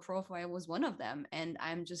your profile was one of them. And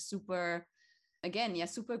I'm just super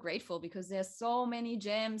grateful because there's so many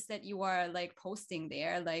gems that you are like posting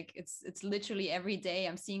there. Like it's literally every day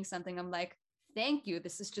I'm seeing something, I'm like, thank you,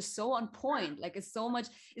 this is just so on point. Like it's so much,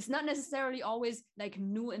 it's not necessarily always like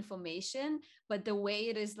new information, but the way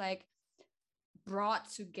it is like brought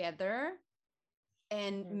together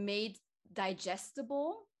and made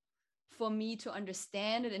digestible for me to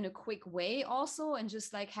understand it in a quick way also, and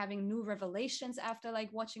just like having new revelations after like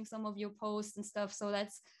watching some of your posts and stuff. So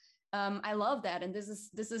that's I love that. And this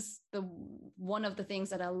is the one of the things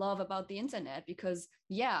that I love about the internet, because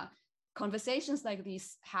conversations like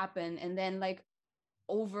these happen, and then like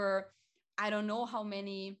over I don't know how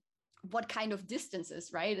many what kind of distances,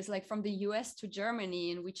 right? It's like from the US to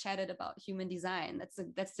Germany, and we chatted about human design.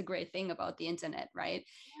 That's the great thing about the internet, right?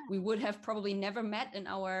 Yeah. We would have probably never met in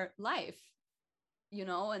our life, you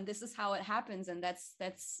know, and this is how it happens. And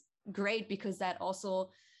that's great, because that also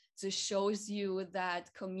just shows you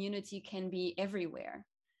that community can be everywhere.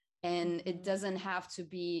 And it doesn't have to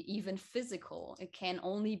be even physical. It can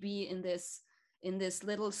only be in this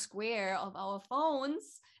little square of our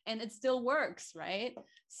phones, and it still works, right?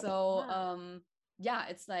 So yeah,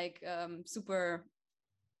 it's like super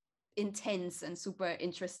intense and super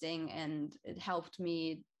interesting, and it helped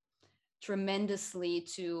me tremendously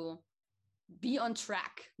to be on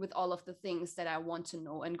track with all of the things that I want to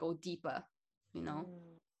know and go deeper, you know.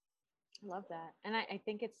 I love that. And I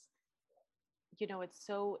think it's, you know, it's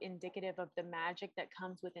so indicative of the magic that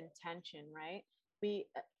comes with intention, right?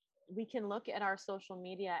 We can look at our social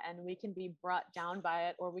media and we can be brought down by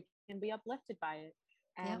it, or we can be uplifted by it.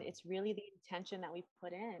 Yeah. And it's really the intention that we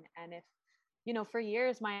put in. And if, you know, for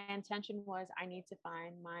years my intention was, I need to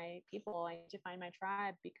find my people, I need to find my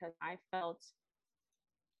tribe, because I felt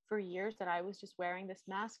for years that I was just wearing this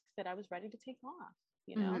mask that I was ready to take off,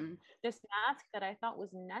 you know, this mask that I thought was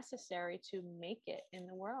necessary to make it in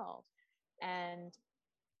the world. And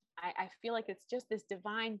I feel like it's just this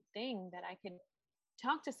divine thing that I can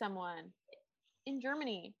talk to someone in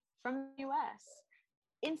Germany from the US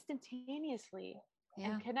instantaneously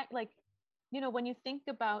and connect. Like, you know, when you think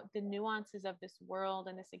about the nuances of this world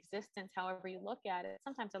and this existence, however you look at it,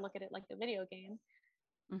 sometimes I look at it like a video game,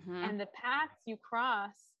 and the paths you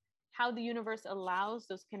cross, how the universe allows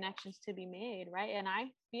those connections to be made, right? And I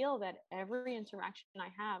feel that every interaction I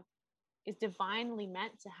have is divinely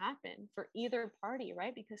meant to happen for either party,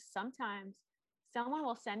 right? Because sometimes someone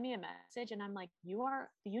will send me a message and I'm like, you are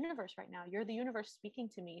the universe right now. You're the universe speaking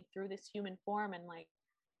to me through this human form. And like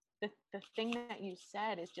the thing that you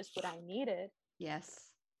said is just what I needed.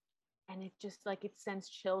 Yes. And it just like, it sends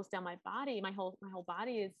chills down my body. My whole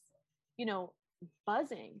body is, you know,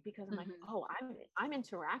 buzzing, because I'm like, oh, I'm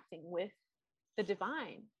interacting with the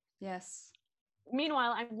divine. Yes.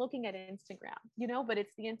 Meanwhile, I'm looking at Instagram, you know, but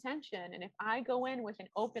it's the intention. And if I go in with an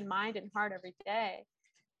open mind and heart every day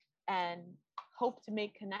and hope to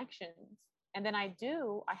make connections, and then I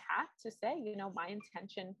do, I have to say, you know, my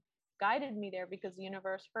intention guided me there, because the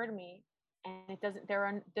universe heard me. And it doesn't,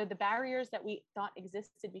 the barriers that we thought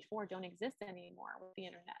existed before don't exist anymore with the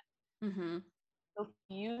internet. So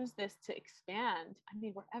use this to expand. I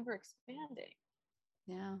mean, we're ever expanding.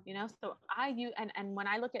 Yeah. You know, so I use, and when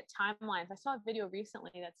I look at timelines, I saw a video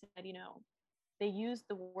recently that said, you know, they use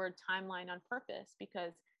the word timeline on purpose,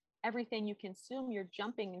 because everything you consume, you're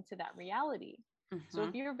jumping into that reality. So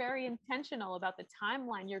if you're very intentional about the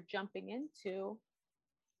timeline you're jumping into,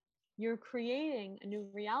 you're creating a new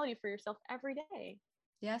reality for yourself every day.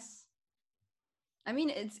 Yes. I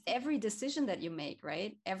mean, it's every decision that you make,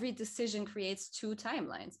 right? Every decision creates two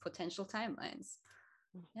timelines, potential timelines.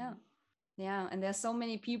 Yeah. Yeah. And there's so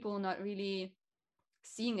many people not really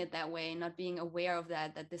seeing it that way, not being aware of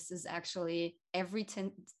that this is actually every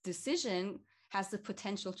decision has the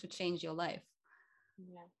potential to change your life.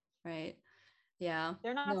 Yeah. Right. Yeah.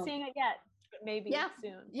 They're not seeing it yet, but maybe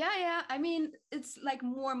soon. Yeah. I mean, it's like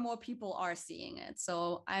more and more people are seeing it.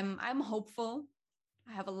 So I'm hopeful.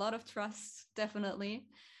 I have a lot of trust, definitely.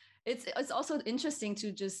 It's also interesting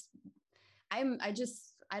to just I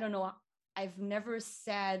don't know, I've never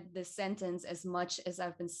said the sentence as much as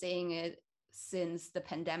I've been saying it since the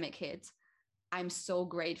pandemic hit. I'm so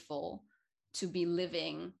grateful to be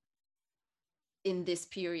living in this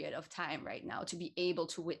period of time right now, to be able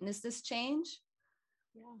to witness this change.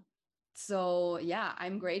 Yeah. So yeah,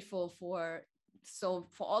 I'm grateful for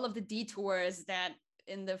all of the detours that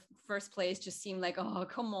in the first place just seemed like, oh,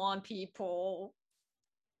 come on, people,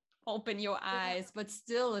 open your eyes. But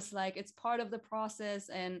still, it's like, it's part of the process.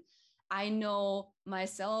 And I know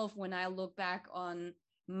myself, when I look back on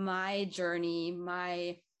my journey,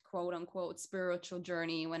 my quote unquote spiritual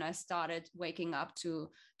journey, when I started waking up to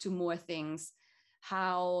more things,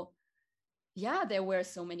 how there were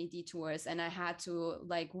so many detours, and I had to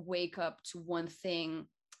like wake up to one thing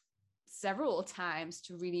several times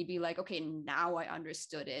to really be like, okay, now I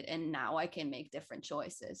understood it, and now I can make different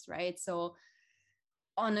choices, right? So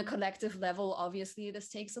on a collective level, obviously this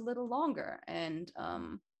takes a little longer, and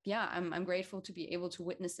I'm grateful to be able to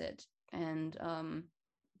witness it. And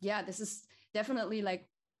this is definitely like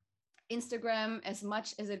Instagram, as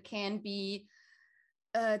much as it can be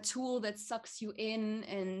a tool that sucks you in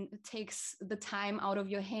and takes the time out of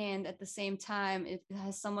your hand, at the same time it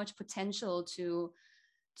has so much potential to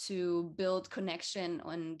build connection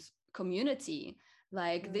and community.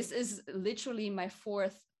 Like this is literally my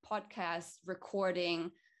fourth podcast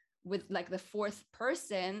recording with like the fourth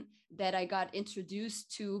person that I got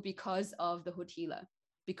introduced to because of the Hotila,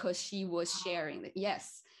 because she was sharing that.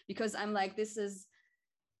 Yes, because I'm like, this is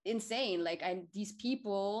insane. Like these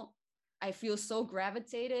people, I feel so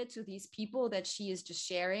gravitated to these people that she is just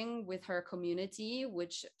sharing with her community,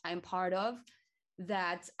 which I'm part of,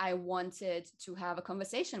 that I wanted to have a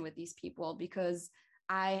conversation with these people, because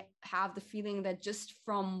I have the feeling that just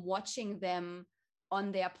from watching them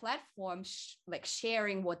on their platform, like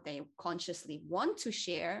sharing what they consciously want to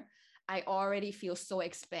share, I already feel so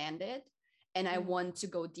expanded, and I want to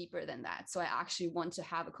go deeper than that. So I actually want to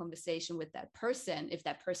have a conversation with that person, if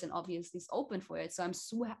that person obviously is open for it. So I'm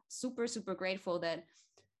super, super grateful that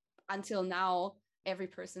until now, every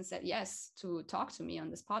person said yes to talk to me on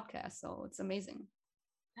this podcast. So it's amazing.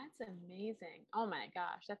 That's amazing. Oh my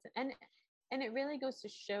gosh. And it really goes to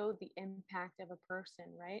show the impact of a person,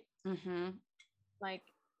 right? Mm-hmm. Like,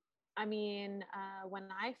 I mean, when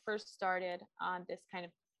I first started on this kind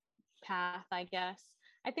of path, I guess,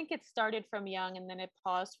 I think it started from young and then it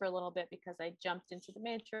paused for a little bit because I jumped into the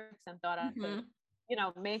matrix and thought I could,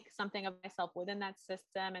 make something of myself within that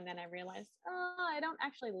system. And then I realized, oh, I don't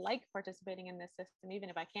actually like participating in this system, even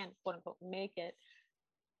if I can't, quote unquote, make it.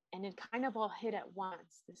 And it kind of all hit at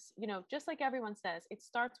once. This, just like everyone says, it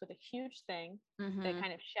starts with a huge thing that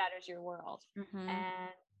kind of shatters your world.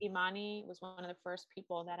 And Imani was one of the first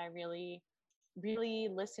people that I really, really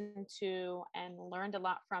listened to and learned a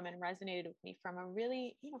lot from, and resonated with me from a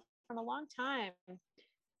really, from a long time.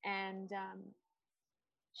 And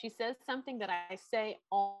she says something that I say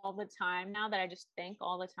all the time now, that I just think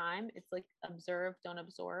all the time. It's like, observe, don't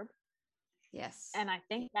absorb. Yes. And I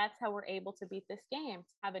think that's how we're able to beat this game, to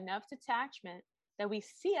have enough detachment that we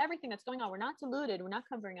see everything that's going on. We're not deluded, we're not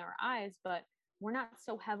covering our eyes, but we're not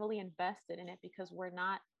so heavily invested in it because we're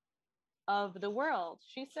not of the world.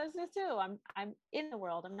 She says this too. I'm in the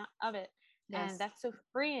world, I'm not of it. Yes. And that's so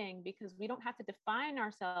freeing, because we don't have to define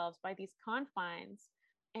ourselves by these confines.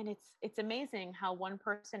 And it's amazing how one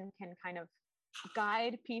person can kind of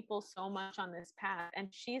guide people so much on this path. And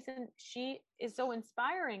she is so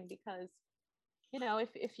inspiring, because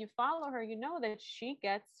if you follow her, you know that she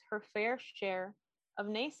gets her fair share of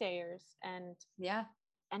naysayers, and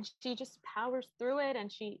she just powers through it, and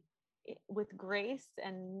she, with grace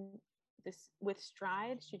and this, with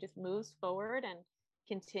stride, she just moves forward and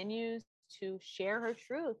continues to share her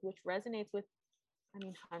truth, which resonates with,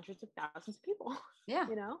 hundreds of thousands of people. Yeah.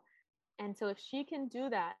 And so if she can do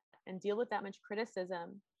that and deal with that much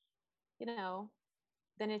criticism,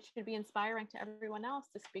 then it should be inspiring to everyone else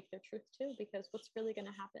to speak their truth too, because what's really going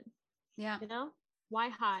to happen? Yeah. Why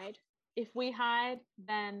hide? If we hide,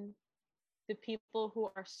 then the people who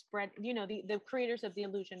are spread, the creators of the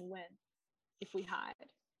illusion win if we hide.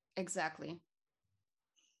 Exactly.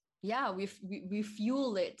 Yeah, we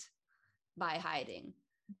fuel it by hiding.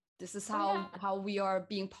 This is how we are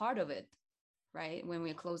being part of it, right? When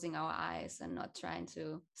we're closing our eyes and not trying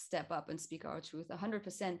to step up and speak our truth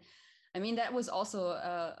 100%. That was also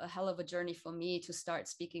a hell of a journey for me to start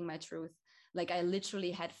speaking my truth. Like, I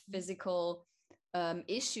literally had physical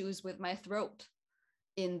issues with my throat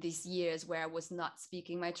in these years where I was not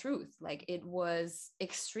speaking my truth. Like, it was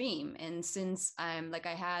extreme. And since I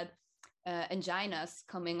had anginas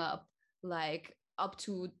coming up, like up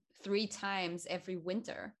to 3 times every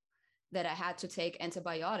winter, that I had to take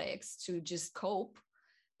antibiotics to just cope.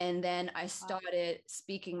 And then I started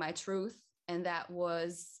speaking my truth. And that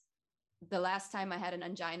was the last time I had an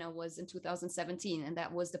angina was in 2017. And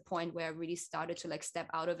that was the point where I really started to step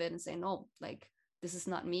out of it and say, no, this is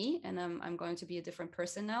not me. And I'm going to be a different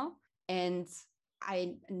person now. And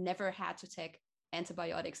I never had to take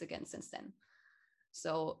antibiotics again since then.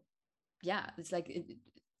 So yeah, it's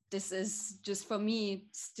this is just, for me,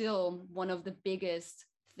 still one of the biggest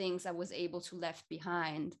things I was able to left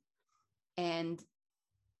behind. And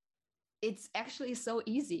it's actually so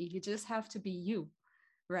easy. You just have to be you,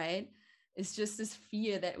 right? It's just this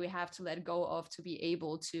fear that we have to let go of to be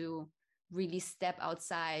able to really step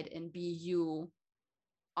outside and be you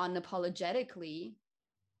unapologetically,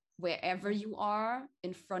 wherever you are,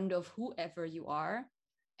 in front of whoever you are,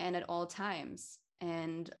 and at all times.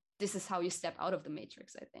 And this is how you step out of the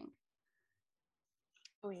matrix, I think.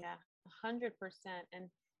 Oh yeah, 100%. And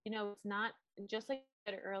it's not just like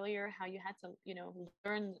I said earlier, how you had to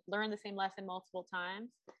learn the same lesson multiple times.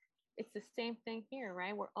 It's the same thing here,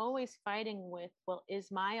 right? We're always fighting with, well, is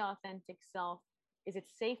my authentic self, is it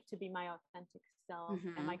safe to be my authentic self?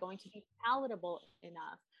 Am I going to be palatable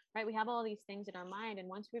enough? Right? We have all these things in our mind, and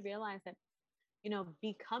once we realize that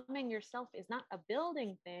becoming yourself is not a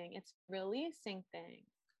building thing, it's a releasing thing.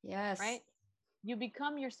 Yes. Right? You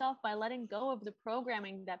become yourself by letting go of the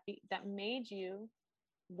programming that made you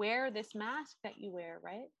wear this mask that you wear,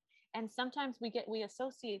 right? And sometimes we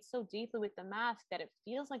associate so deeply with the mask that it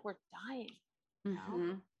feels like we're dying, you know,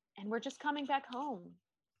 Mm-hmm. and we're just coming back home.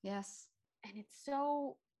 Yes. And it's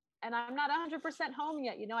so, and I'm not 100% home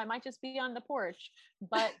yet, you know, I might just be on the porch,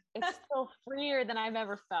 but it's still freer than I've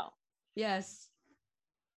ever felt. Yes.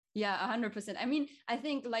 Yeah, 100%. I mean, I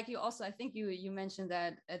think like you also, I think you mentioned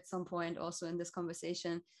that at some point also in this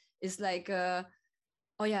conversation, is like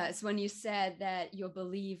oh yeah, it's when you said that your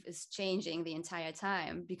belief is changing the entire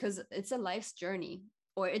time, because it's a life's journey,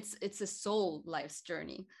 or it's a soul life's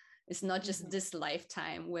journey. It's not just Mm-hmm. this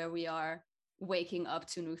lifetime where we are waking up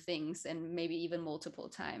to new things, and maybe even multiple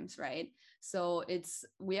times, right? So it's,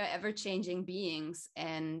 we are ever changing beings,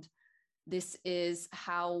 and this is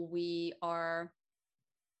how we are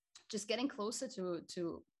just getting closer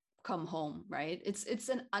to come home, right? It's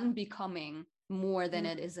an unbecoming more than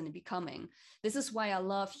it is an becoming. This is why I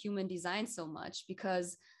love human design so much,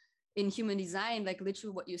 because in human design, like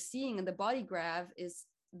literally what you're seeing in the body graph is,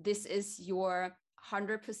 this is your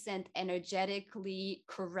 100% energetically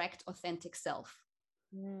correct authentic self.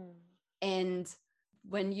 Mm. And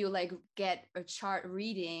when you like get a chart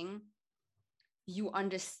reading, you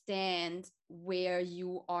understand where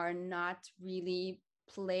you are not really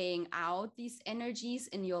playing out these energies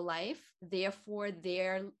in your life. Therefore,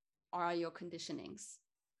 there are your conditionings.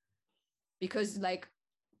 Because, like,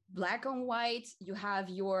 black and white, you have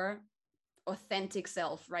your authentic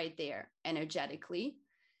self right there energetically.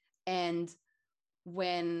 And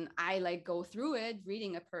when I like go through it,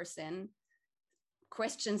 reading a person,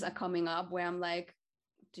 questions are coming up where I'm like,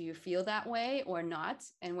 do you feel that way or not?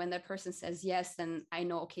 And when that person says yes, then I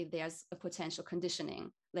know, okay, there's a potential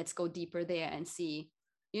conditioning. Let's go deeper there and see,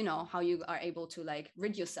 you know, how you are able to like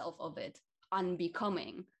rid yourself of it,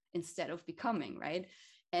 unbecoming instead of becoming, right?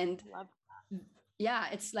 And Love. yeah,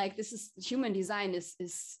 it's like, this is, human design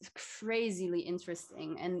is crazily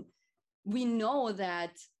interesting. And we know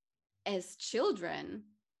that as children,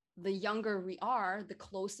 the younger we are, the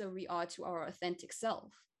closer we are to our authentic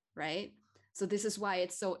self, right? So this is why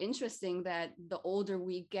it's so interesting that the older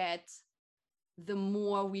we get, the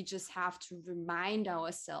more we just have to remind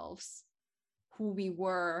ourselves who we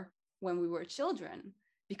were when we were children,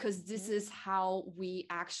 because this is how we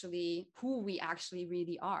actually, who we actually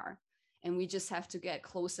really are. And we just have to get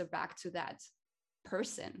closer back to that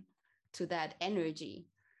person, to that energy.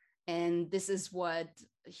 And this is what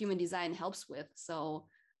human design helps with. So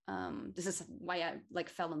this is why I like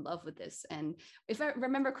fell in love with this. And if I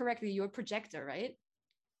remember correctly, you're a projector, right?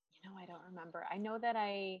 You know, I don't remember. I know that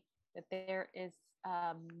that there is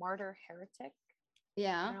martyr heretic. I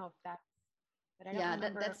Yeah. don't know if that's, but I don't Yeah,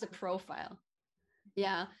 remember. that's the profile.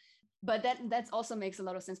 Yeah. But that also makes a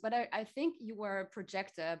lot of sense. But I think you were a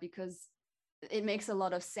projector because it makes a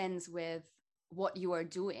lot of sense with what you are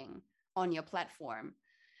doing on your platform,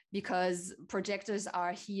 because projectors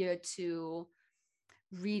are here to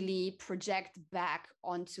really project back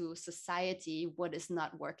onto society what is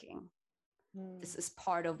not working. This is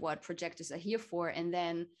part of what projectors are here for. And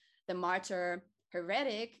then the martyr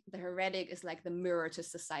heretic, the heretic is like the mirror to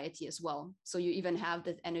society as well. So you even have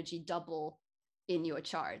this energy double in your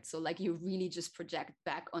chart. So like you really just project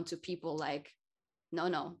back onto people like,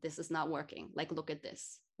 no, this is not working. Like, look at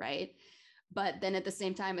this, right? But then at the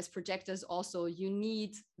same time, as projectors also, you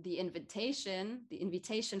need the invitation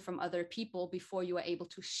from other people before you are able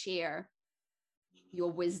to share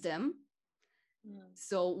your wisdom.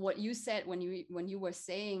 So what you said when you were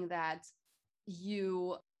saying that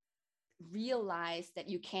you realized that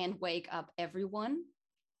you can't wake up everyone,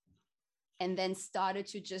 and then started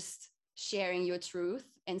to just sharing your truth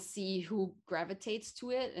and see who gravitates to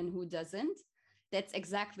it and who doesn't, that's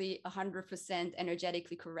exactly 100%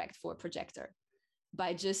 energetically correct for a projector.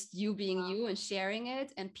 By just you being you and sharing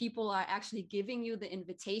it, and people are actually giving you the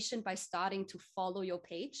invitation by starting to follow your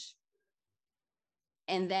page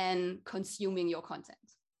and then consuming your content.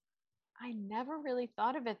 I never really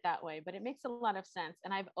thought of it that way, but it makes a lot of sense.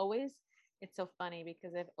 And it's so funny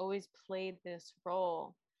because I've always played this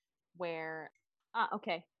role where,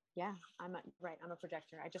 okay, yeah, right. I'm a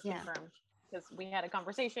projector. I just Yeah. confirmed because we had a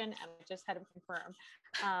conversation and I just had to confirm.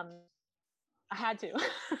 I had to.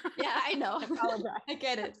 Yeah, I know. I apologize. I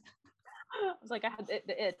get it. I was like, I had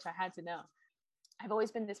the itch. I had to know. I've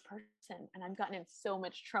always been this person, and I've gotten in so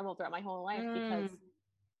much trouble throughout my whole life because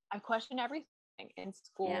I questioned everything in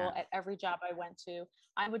school, Yeah. at every job I went to.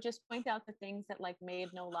 I would just point out the things that like made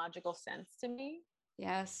no logical sense to me.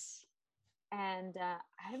 Yes. And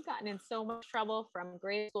I've gotten in so much trouble from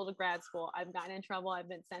grade school to grad school. I've gotten in trouble. I've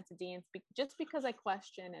been sent to deans just because I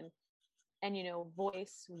question. And and,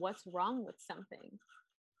 voice what's wrong with something.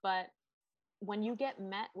 But when you get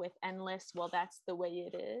met with endless, well, that's the way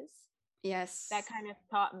it is. Yes. That kind of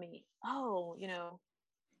taught me, oh,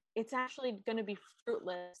 it's actually going to be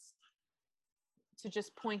fruitless to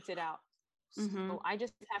just point it out. So I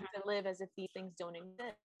just have to live as if these things don't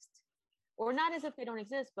exist, or not as if they don't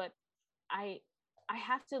exist, but I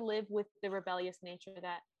have to live with the rebellious nature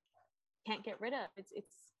that can't get rid of.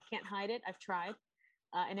 It's can't hide it. I've tried,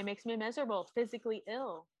 and it makes me miserable, physically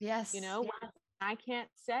ill. Yes. When I can't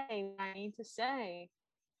say what I need to say,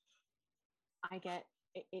 I get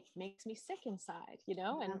it makes me sick inside,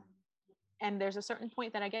 and there's a certain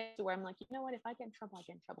point that I get to where I'm like, you know what, if I get in trouble, I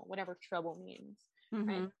get in trouble, whatever trouble means,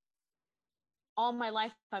 right? All my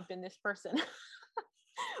life I've been this person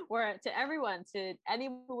where to everyone, to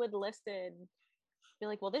anyone who would listen, be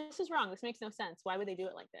like, well, this is wrong, this makes no sense, why would they do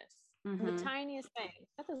it like this? The tiniest thing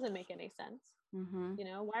that doesn't make any sense.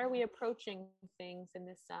 Why are we approaching things in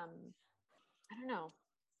this I don't know,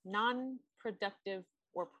 non-productive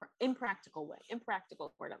or impractical way?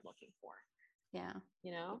 Impractical word I'm looking for. Yeah.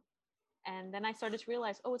 And then I started to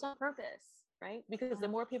realize, oh, it's on purpose, right? Because the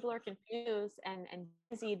more people are confused and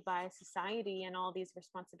busied by society and all these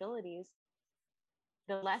responsibilities,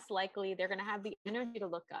 the less likely they're going to have the energy to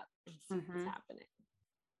look up and see what's happening.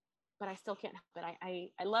 But I still can't help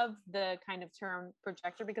it. I love the kind of term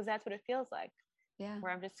projector, because that's what it feels like. Yeah.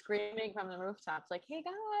 Where I'm just screaming from the rooftops, like, hey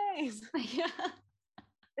guys, yeah.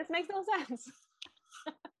 This makes no sense.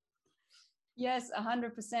 Yes,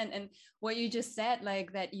 100%. And what you just said,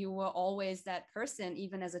 like that you were always that person,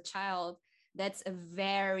 even as a child, that's a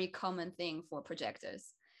very common thing for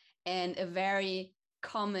projectors, and a very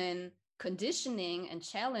common conditioning and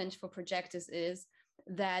challenge for projectors is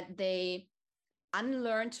that they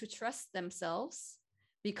unlearn to trust themselves,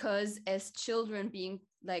 because as children being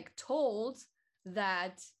like told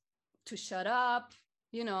that to shut up,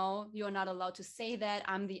 you're not allowed to say that,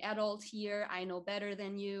 I'm the adult here, I know better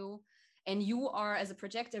than you. And you are, as a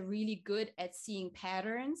projector, really good at seeing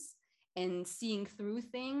patterns and seeing through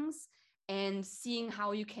things and seeing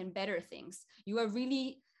how you can better things. You are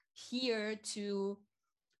really here to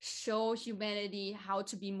show humanity how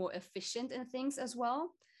to be more efficient in things as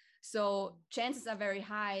well. So chances are very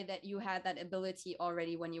high that you had that ability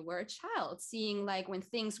already when you were a child, seeing like when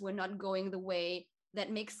things were not going the way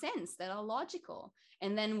that makes sense, that are logical.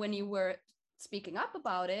 And then when you were speaking up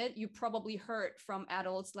about it, you probably heard from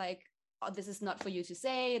adults like, oh, this is not for you to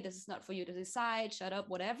say, this is not for you to decide, shut up,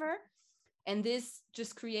 whatever. And this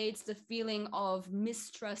just creates the feeling of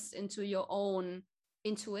mistrust into your own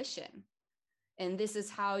intuition. And this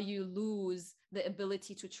is how you lose the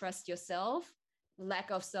ability to trust yourself.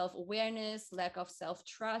 Lack of self-awareness, lack of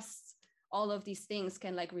self-trust, all of these things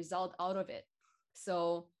can like result out of it.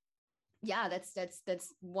 So yeah,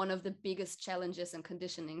 that's one of the biggest challenges and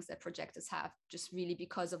conditionings that projectors have, just really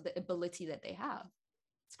because of the ability that they have.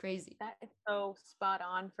 It's crazy. That is so spot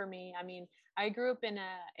on for me. I mean, I grew up in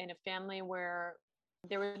a family where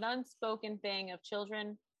there was an unspoken thing of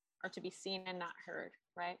children are to be seen and not heard,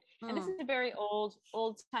 right? And this is a very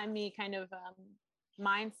old-timey kind of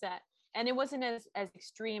mindset. And it wasn't as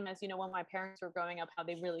extreme as, when my parents were growing up, how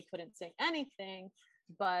they really couldn't say anything.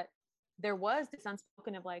 But there was this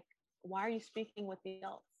unspoken of like, why are you speaking with the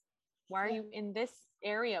adults? Why are you in this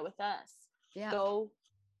area with us? Go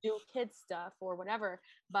do kid stuff or whatever.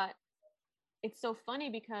 But it's so funny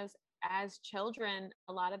because as children,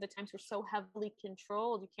 a lot of the times we're so heavily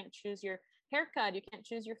controlled. You can't choose your haircut, you can't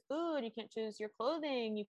choose your food, you can't choose your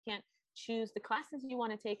clothing, you can't choose the classes you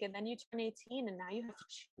want to take, and then you turn 18 and now you have to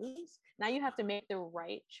choose. Now you have to make the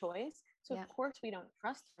right choice. So of course we don't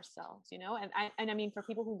trust ourselves, and I mean, for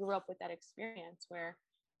people who grew up with that experience where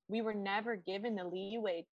we were never given the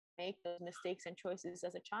leeway to make those mistakes and choices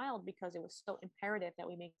as a child, because it was so imperative that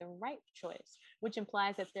we make the right choice, which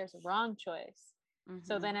implies that there's a wrong choice.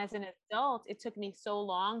 So then as an adult, it took me so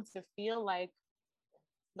long to feel like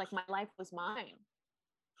my life was mine,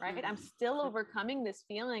 right? I'm still overcoming this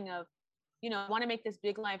feeling of, I want to make this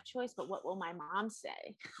big life choice, but what will my mom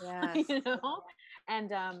say? Yes.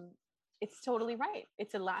 And it's totally right.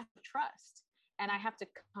 It's a lack of trust. And I have to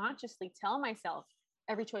consciously tell myself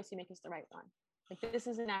every choice you make is the right one. Like, this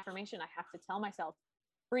is an affirmation I have to tell myself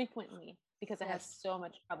frequently, because I have so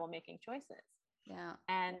much trouble making choices. Yeah.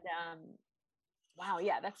 And wow,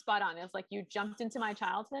 yeah, that's spot on. It was like you jumped into my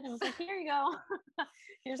childhood and was like, here you go.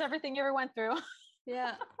 Here's everything you ever went through.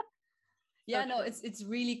 Yeah. Yeah, no, it's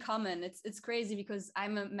really common. It's crazy because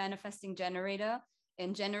I'm a manifesting generator,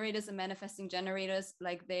 and generators and manifesting generators,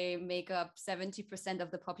 like, they make up 70%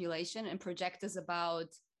 of the population, and projectors about,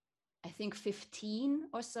 I think, 15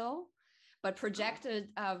 or so. But projectors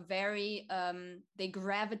are very, they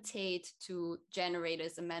gravitate to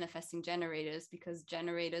generators and manifesting generators, because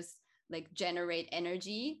generators like generate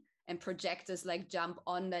energy, and projectors like jump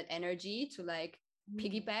on that energy to like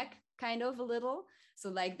piggyback kind of a little. So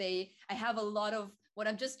like I have a lot of, what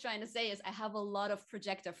I'm just trying to say is I have a lot of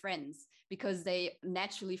projector friends because they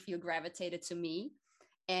naturally feel gravitated to me.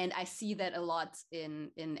 And I see that a lot in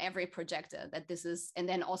every projector, that this is, and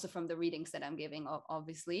then also from the readings that I'm giving,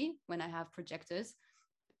 obviously, when I have projectors,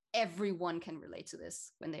 everyone can relate to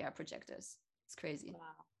this when they are projectors. It's crazy. Wow.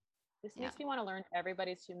 This makes me want to learn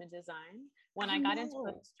everybody's human design. When I got into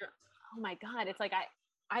it, oh my God, it's like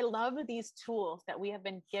I love these tools that we have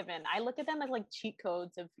been given. I look at them as like cheat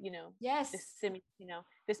codes of, yes,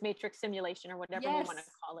 this matrix simulation or whatever we want to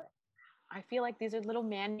call it. I feel like these are little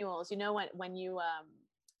manuals,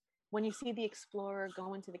 when you see the explorer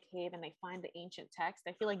go into the cave and they find the ancient text,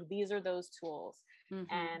 I feel like these are those tools.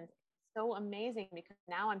 And so amazing, because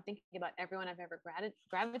now I'm thinking about everyone I've ever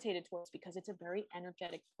gravitated towards, because it's a very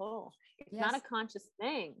energetic pull. It's not a conscious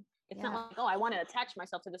thing. It's not like, oh, I want to attach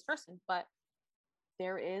myself to this person, but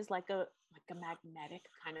there is like a magnetic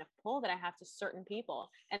kind of pull that I have to certain people.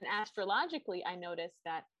 And astrologically, I noticed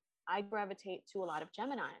that I gravitate to a lot of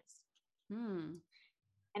Geminis.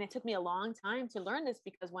 And it took me a long time to learn this,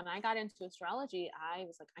 because when I got into astrology, I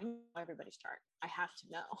was like, I know everybody's chart. I have to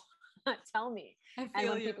know. Tell me. And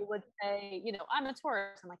when people would say, I'm a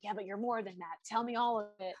Taurus, I'm like, yeah, but you're more than that. Tell me all of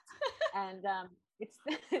it. And it's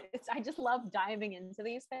I just love diving into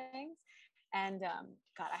these things. And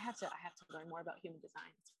God, I have to learn more about human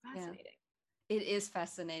design. It's fascinating. Yeah. It is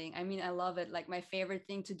fascinating. I mean, I love it. Like, my favorite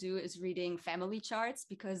thing to do is reading family charts,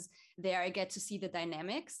 because there I get to see the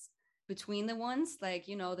dynamics between the ones, like,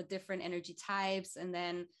 the different energy types. And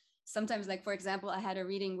then sometimes, like, for example, I had a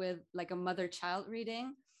reading with like a mother-child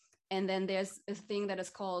reading, and then there's a thing that is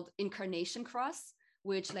called incarnation cross,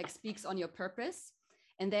 which like speaks on your purpose.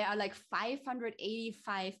 And there are like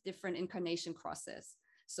 585 different incarnation crosses.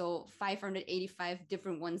 So 585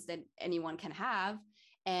 different ones that anyone can have.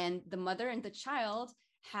 And the mother and the child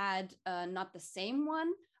had not the same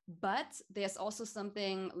one, but there's also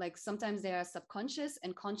something like, sometimes there are subconscious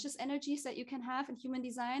and conscious energies that you can have in human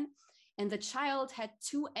design. And the child had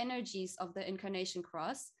two energies of the incarnation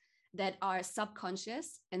cross that are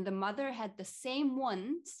subconscious, and the mother had the same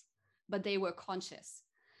ones, but they were conscious.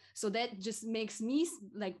 So that just makes me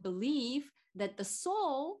like believe that the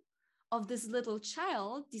soul of this little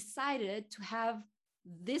child decided to have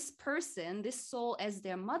this person, this soul, as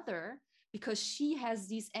their mother, because she has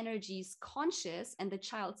these energies conscious and the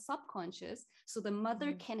child subconscious. So the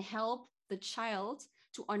mother can help the child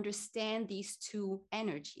to understand these two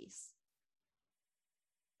energies.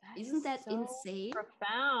 Isn't that so insane?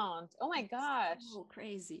 Profound. Oh my gosh. So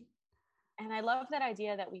crazy. And I love that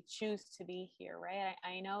idea that we choose to be here, right?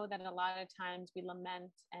 I know that a lot of times we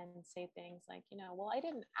lament and say things like, well, I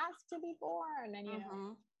didn't ask to be born. And,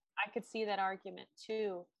 I could see that argument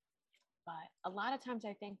too. But a lot of times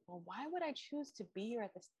I think, well, why would I choose to be here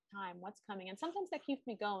at this time? What's coming? And sometimes that keeps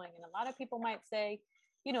me going. And a lot of people might say,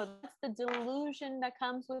 that's the delusion that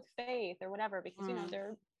comes with faith or whatever, because, there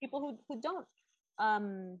are people who don't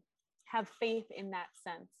have faith in that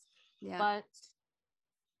sense. Yeah. But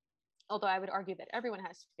although I would argue that everyone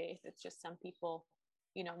has faith, it's just some people,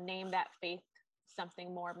 name that faith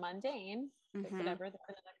something more mundane, whatever, that's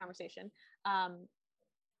another conversation.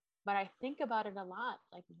 But I think about it a lot.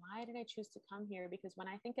 Like, why did I choose to come here? Because when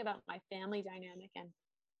I think about my family dynamic and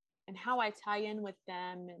how I tie in with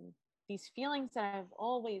them, and these feelings that I've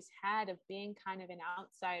always had of being kind of an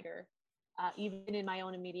outsider, even in my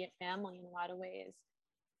own immediate family in a lot of ways,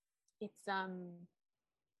 it's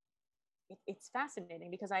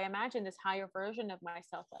fascinating, because I imagine this higher version of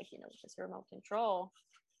myself, like, with this remote control,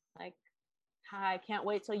 like, I can't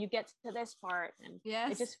wait till you get to this part. And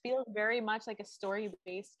it just feels very much like a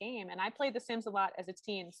story-based game. And I played The Sims a lot as a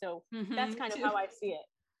teen, so that's kind of how I see it.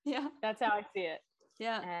 Yeah, that's how I see it.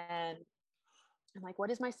 Yeah. And I'm like, what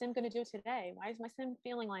is my sim going to do today? Why is my sim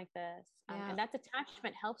feeling like this? And that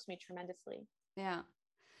detachment helps me tremendously. Yeah.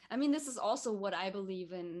 I mean, this is also what I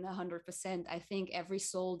believe in 100%. I think every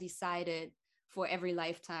soul decided for every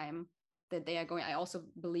lifetime that they are going. I also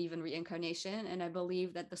believe in reincarnation, and I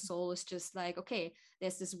believe that the soul is just like, okay,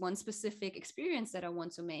 there's this one specific experience that I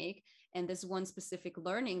want to make, and this one specific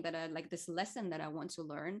learning that I like, this lesson that I want to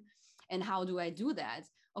learn. And how do I do that?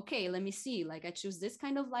 Okay, let me see. Like, I choose this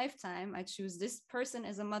kind of lifetime. I choose this person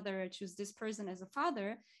as a mother. I choose this person as a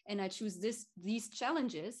father, and I choose these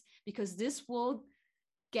challenges, because this will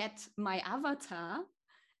get my avatar,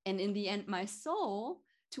 and in the end, my soul,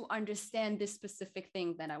 to understand this specific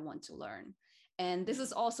thing that I want to learn. And this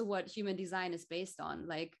is also what human design is based on.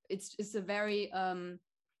 Like it's a very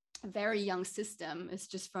young system. It's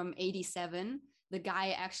just from 87. The guy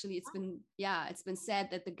actually, it's been said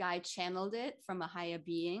that the guy channeled it from a higher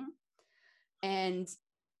being. And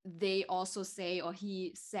they also say, or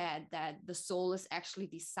he said, that the soul is actually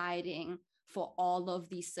deciding for all of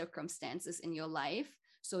these circumstances in your life.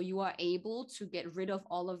 So you are able to get rid of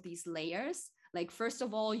all of these layers. Like, first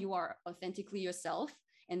of all, you are authentically yourself.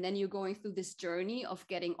 And then you're going through this journey of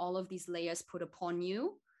getting all of these layers put upon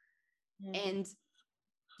you. And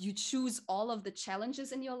you choose all of the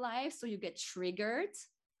challenges in your life. So you get triggered.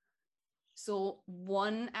 So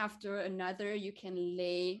one after another, you can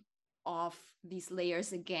lay off these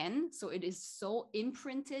layers again. So it is so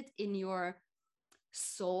imprinted in your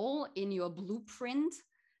soul, in your blueprint,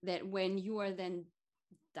 that when you are then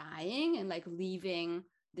dying and like leaving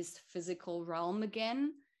this physical realm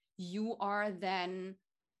again, you are then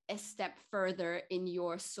a step further in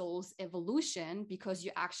your soul's evolution because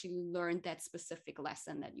you actually learned that specific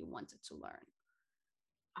lesson that you wanted to learn.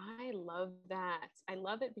 I love that. I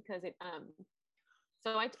love it because it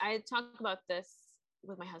so I talk about this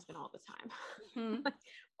with my husband all the time. Mm-hmm.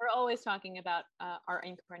 We're always talking about our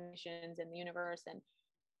incarnations in the universe, and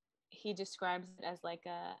he describes it as like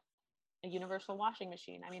a universal washing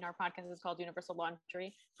machine. I mean, our podcast is called Universal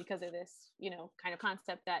Laundry because of this, kind of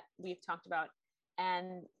concept that we've talked about.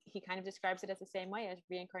 And he kind of describes it as the same way as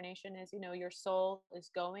reincarnation is, your soul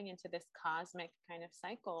is going into this cosmic kind of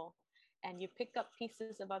cycle, and you pick up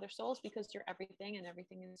pieces of other souls because you're everything and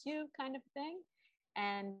everything is you kind of thing.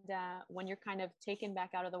 And when you're kind of taken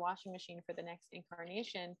back out of the washing machine for the next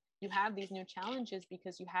incarnation, you have these new challenges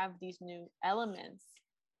because you have these new elements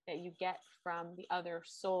that you get from the other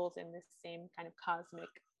souls in this same kind of cosmic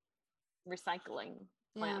recycling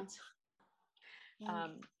plant. Yeah.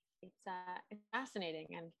 It's fascinating.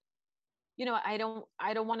 And I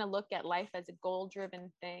don't want to look at life as a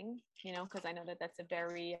goal-driven thing, because I know that that's a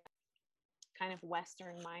very kind of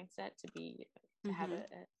Western mindset to have an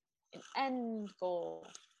end goal.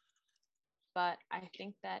 But I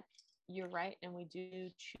think that you're right, and we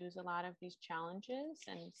do choose a lot of these challenges,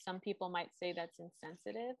 and some people might say that's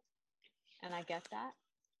insensitive, and I get that.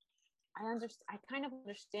 I kind of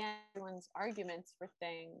understand everyone's arguments for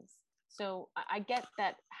things, so I get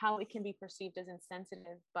that how it can be perceived as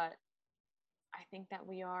insensitive, but I think that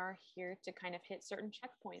we are here to kind of hit certain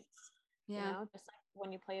checkpoints. Just like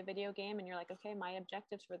when you play a video game and you're like, okay, my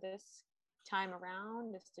objectives for this time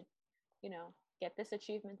around is to get this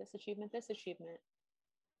achievement, this achievement, this achievement.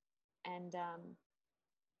 And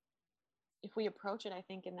if we approach it, I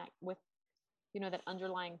think in that with, that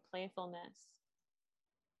underlying playfulness,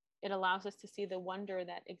 it allows us to see the wonder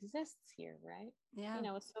that exists here, right? Yeah.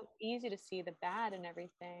 It's so easy to see the bad in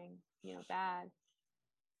everything, bad.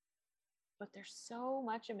 But there's so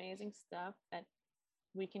much amazing stuff that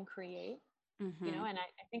we can create, and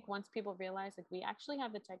I think once people realize that we actually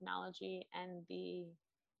have the technology and the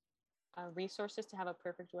resources to have a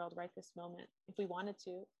perfect world right this moment if we wanted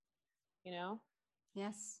to.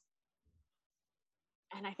 Yes.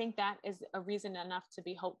 And I think that is a reason enough to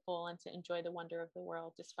be hopeful and to enjoy the wonder of the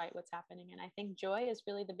world despite what's happening. And I think joy is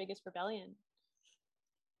really the biggest rebellion.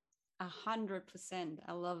 100%.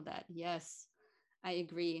 I love that. Yes, I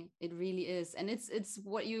agree. It really is. And it's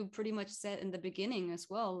what you pretty much said in the beginning as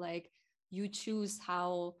well. Like, you choose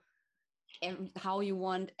how you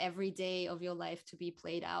want every day of your life to be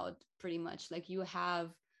played out, pretty much. Like, you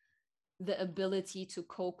have the ability to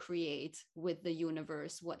co-create with the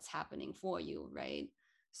universe what's happening for you, right?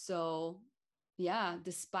 So yeah,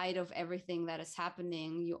 despite of everything that is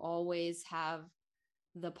happening, you always have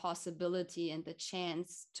the possibility and the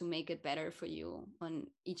chance to make it better for you on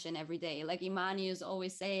each and every day. Like Imani is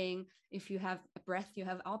always saying, if you have a breath, you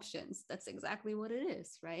have options. That's exactly what it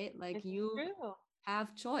is, right? Like, it's you true.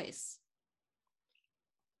 Have choice.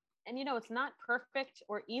 And it's not perfect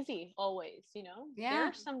or easy always. Yeah. There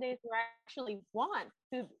are some days where I actually want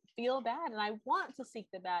to feel bad and I want to seek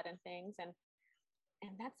the bad in things, and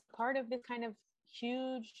that's part of this kind of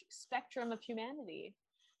huge spectrum of humanity.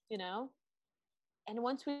 And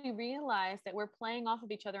once we realize that we're playing off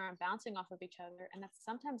of each other and bouncing off of each other, and that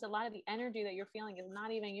sometimes a lot of the energy that you're feeling is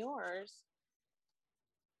not even yours,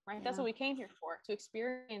 right? Yeah. That's what we came here for, to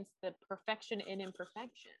experience the perfection in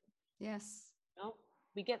imperfection. Yes.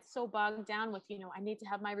 We get so bogged down with, I need to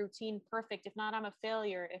have my routine perfect. If not, I'm a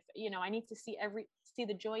failure. If, I need to see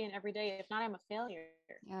the joy in every day. If not, I'm a failure.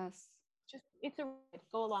 Yes. It's a ride.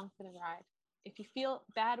 Go along for the ride. If you feel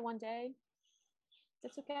bad one day,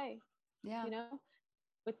 it's okay. Yeah.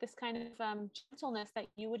 With this kind of gentleness that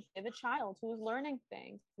you would give a child who is learning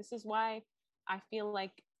things. This is why I feel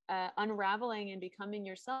like unraveling and becoming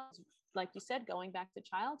yourselves, like you said, going back to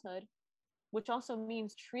childhood, which also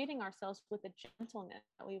means treating ourselves with the gentleness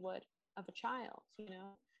that we would of a child.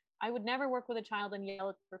 I would never work with a child and yell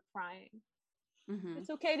at them for crying. It's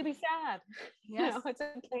okay to be sad. Yes. It's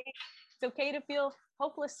okay. It's okay to feel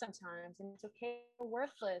hopeless sometimes, and it's okay to feel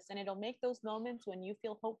worthless, and it'll make those moments when you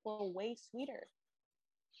feel hopeful way sweeter.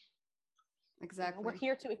 Exactly. We're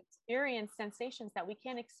here to experience sensations that we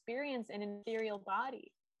can't experience in an ethereal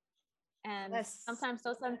body. And sometimes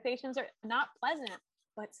those sensations are not pleasant,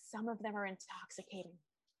 but some of them are intoxicating.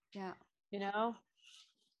 Yeah.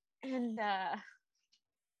 And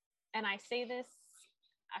I say this,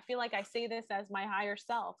 I feel like I say this as my higher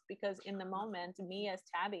self, because in the moment, me as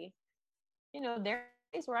Tabby, there are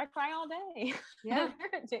days where I cry all day. Yeah.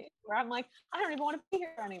 There are days where I'm like, I don't even want to be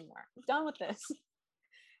here anymore. I'm done with this.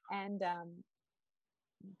 And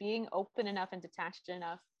being open enough and detached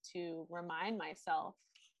enough to remind myself,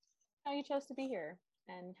 you chose to be here,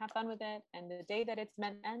 and have fun with it. And the day that it's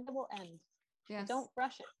meant to end, it will end. Yes. Don't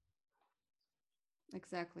rush it.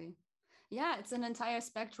 Exactly. Yeah, it's an entire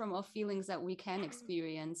spectrum of feelings that we can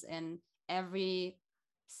experience, and every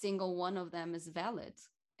single one of them is valid,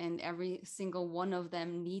 and every single one of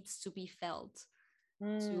them needs to be felt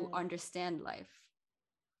to understand life.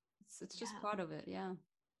 It's just part of it. Yeah.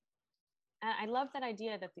 And I love that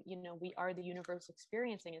idea that we are the universe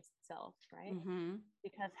experiencing itself, right?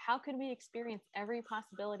 Because how could we experience every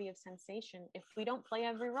possibility of sensation if we don't play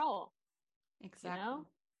every role? Exactly.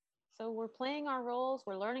 So we're playing our roles,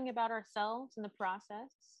 we're learning about ourselves in the process,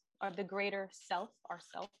 or the greater self,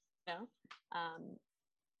 ourself, and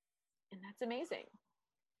that's amazing.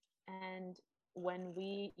 And when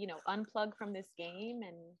we, unplug from this game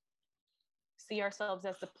and see ourselves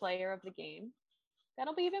as the player of the game,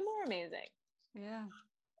 that'll be even more amazing. Yeah.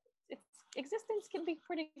 Existence can be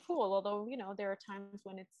pretty cool, although, there are times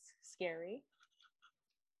when it's scary.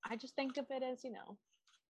 I just think of it as, it's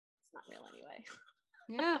not real anyway.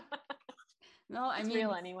 Yeah. No, I mean,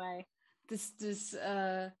 real anyway. This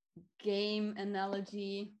game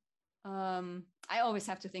analogy, I always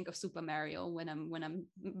have to think of Super Mario when I'm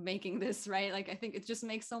making this, right? Like, I think it just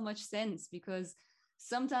makes so much sense, because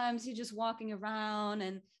sometimes you're just walking around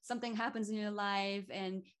and something happens in your life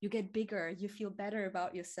and you get bigger, you feel better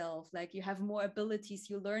about yourself, like you have more abilities,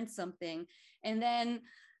 you learn something, and then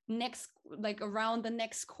around the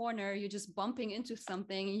next corner you're just bumping into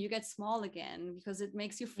something and you get small again because it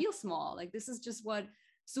makes you feel small. Like, this is just what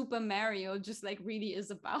Super Mario just like really is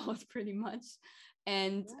about, pretty much.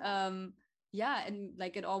 And and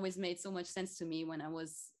like, it always made so much sense to me when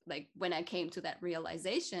I came to that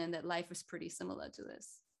realization that life is pretty similar to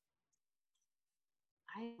this.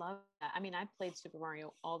 I love that. I mean, I played Super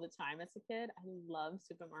Mario all the time as a kid. I love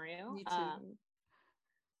Super Mario. Me too.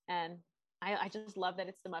 And I just love that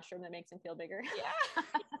it's the mushroom that makes him feel bigger. Yeah.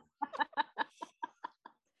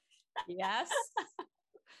 Yes.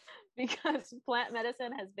 Because plant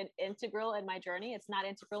medicine has been integral in my journey. It's not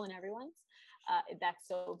integral in everyone's. That's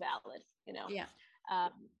so valid, Yeah.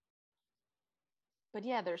 But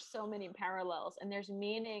yeah, there's so many parallels, and there's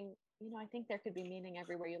meaning. I think there could be meaning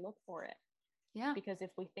everywhere you look for it. Yeah. Because if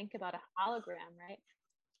we think about a hologram, right,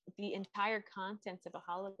 the entire contents of a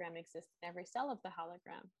hologram exist in every cell of the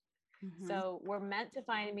hologram. So we're meant to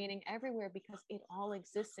find meaning everywhere because it all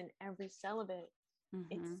exists in every cell of it.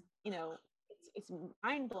 It's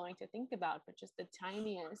mind-blowing to think about, but just the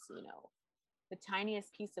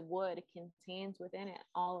tiniest piece of wood contains within it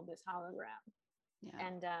all of this hologram. Yeah.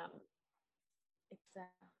 And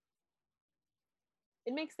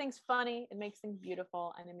it makes things funny, it makes things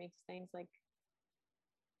beautiful, and it makes things like,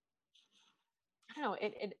 I don't know,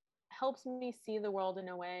 it helps me see the world in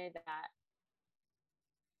a way that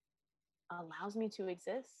allows me to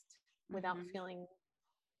exist without feeling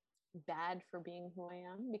bad for being who I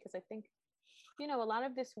am. Because I think, a lot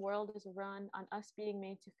of this world is run on us being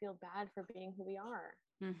made to feel bad for being who we are.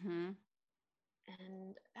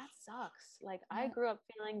 And that sucks. Like, I grew up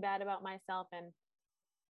feeling bad about myself, and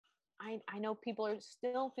I know people are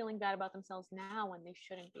still feeling bad about themselves now when they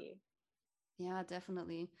shouldn't be. Yeah,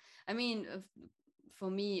 definitely. I mean, for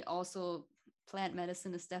me also, plant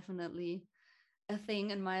medicine is definitely a thing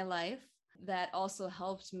in my life that also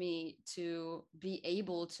helped me to be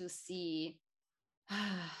able to see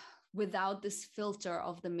without this filter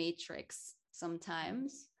of the matrix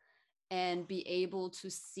sometimes, and be able to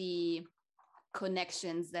see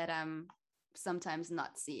connections that I'm sometimes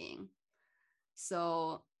not seeing.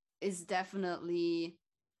 So it's definitely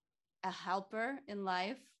a helper in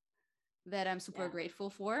life that I'm super grateful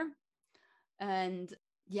for. And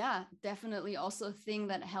yeah, definitely also a thing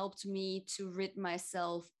that helped me to rid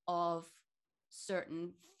myself of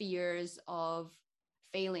certain fears of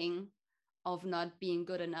failing, of not being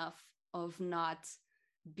good enough, of not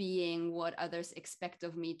being what others expect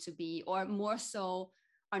of me to be, or more so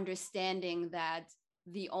understanding that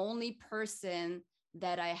the only person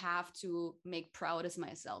that I have to make proud is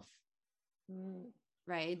myself.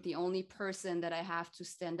 Right? The only person that I have to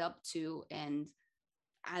stand up to and,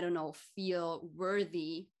 I don't know, feel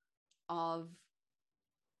worthy of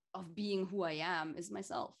being who I am is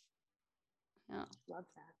myself. Yeah. Love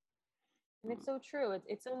that. And it's so true.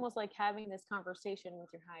 It's almost like having this conversation with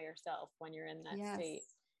your higher self when you're in that state.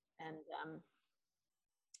 And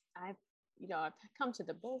I've I've come to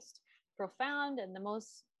the most profound and the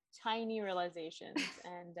most tiny realizations,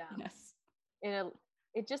 and yes.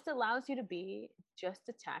 it just allows you to be just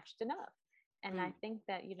detached enough. And I think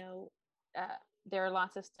that there are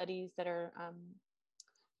lots of studies that are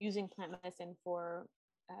using plant medicine for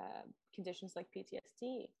conditions like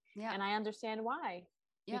PTSD. Yeah. And I understand why.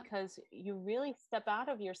 Yeah. Because you really step out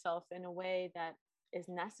of yourself in a way that is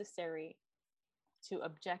necessary to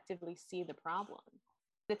objectively see the problem.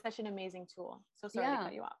 It's such an amazing tool. So sorry to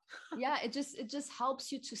cut you off. Yeah, it just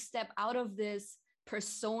helps you to step out of this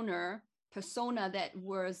persona that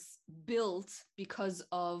was built because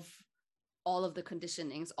of all of the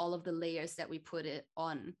conditionings, all of the layers that we put it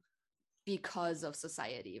on because of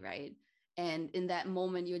society, right? And in that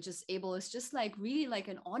moment, you're just able, it's just like really like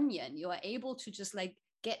an onion. You are able to just like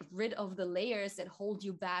get rid of the layers that hold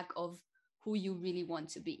you back of who you really want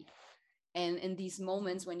to be. And in these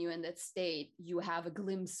moments when you're in that state, you have a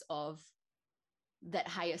glimpse of that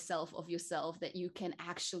higher self of yourself that you can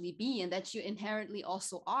actually be and that you inherently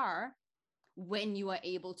also are when you are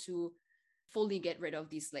able to fully get rid of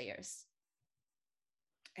these layers.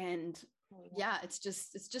 And yeah, it's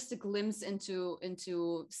just a glimpse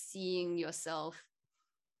into seeing yourself,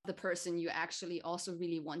 the person you actually also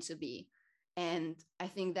really want to be. And I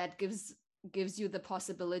think that gives you the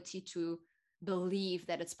possibility to believe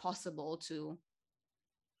that it's possible to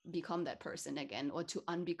become that person again, or to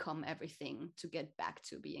unbecome everything to get back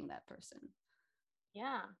to being that person.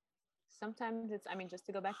 Yeah. Sometimes it's, just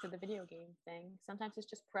to go back to the video game thing, sometimes it's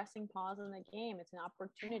just pressing pause on the game. It's an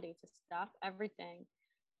opportunity to stop everything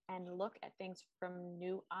and look at things from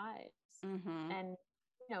new eyes, and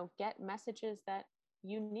get messages that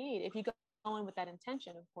you need. If you go in with that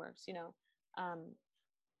intention, of course,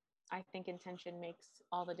 I think intention makes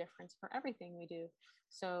all the difference for everything we do.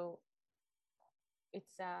 So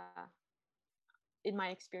it's in my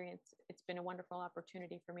experience, it's been a wonderful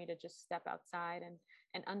opportunity for me to just step outside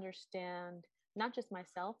and understand not just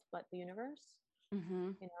myself but the universe,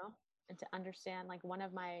 and to understand, like, one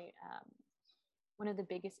of the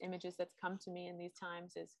biggest images that's come to me in these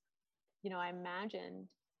times is, I imagined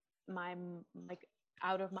my, like,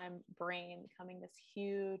 out of my brain coming this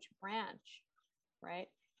huge branch, right?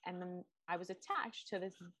 And then I was attached to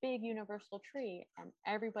this big universal tree, and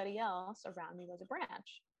everybody else around me was a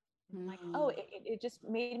branch. Like, it just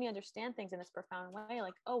made me understand things in this profound way.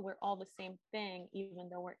 Like, we're all the same thing, even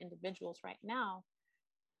though we're individuals right now.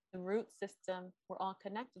 The root system, we're all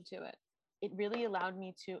connected to it. It really allowed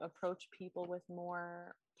me to approach people with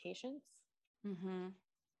more patience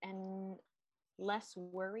and less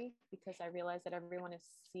worry, because I realized that everyone is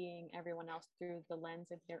seeing everyone else through the lens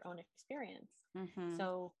of their own experience.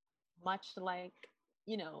 So much like,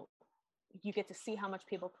 you get to see how much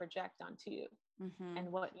people project onto you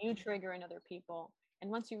and what you trigger in other people. And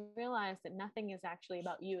once you realize that nothing is actually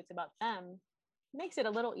about you, it's about them, it makes it a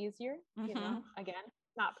little easier. Again,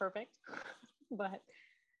 not perfect, but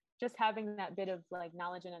just having that bit of, like,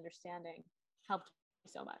 knowledge and understanding helped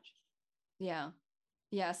me so much.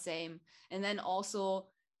 Yeah, same. And then also,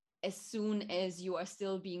 as soon as you are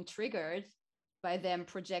still being triggered by them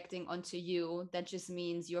projecting onto you, that just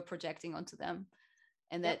means you're projecting onto them.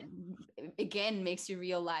 And that again makes you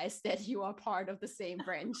realize that you are part of the same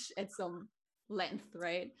branch at some length,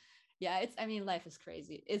 right? Yeah, life is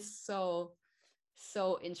crazy. It's so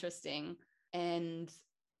interesting. And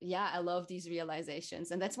yeah, I love these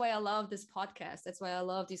realizations. And that's why I love this podcast. That's why I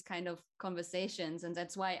love these kind of conversations. And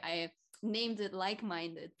that's why I named it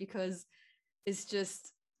Like-Minded, because it's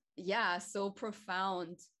just, so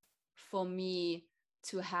profound for me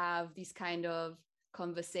to have these kind of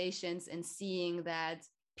conversations and seeing that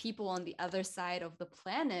people on the other side of the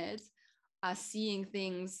planet are seeing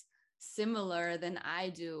things similar than I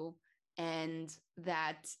do. And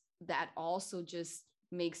that also just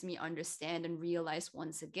makes me understand and realize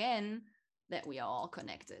once again that we are all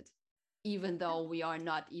connected, even though we are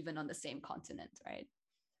not even on the same continent, right?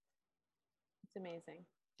 It's amazing.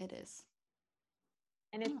 It is.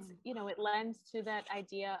 And it's, it lends to that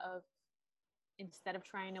idea of instead of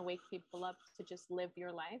trying to wake people up to just live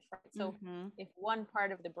your life, right? So Mm-hmm. if one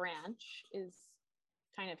part of the branch is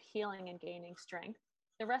kind of healing and gaining strength,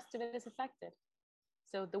 the rest of it is affected.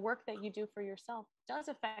 So the work that you do for yourself does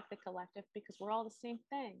affect the collective because we're all the same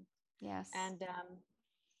thing. Yes. And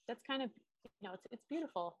that's kind of, it's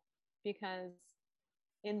beautiful because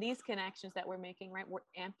in these connections that we're making, right, we're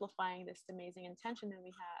amplifying this amazing intention that we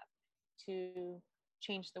have to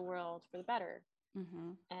change the world for the better.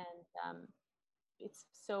 Mm-hmm. And it's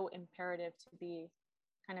so imperative to be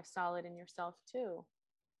kind of solid in yourself too,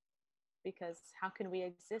 because how can we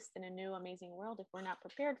exist in a new amazing world if we're not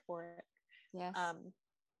prepared for it? Yes. And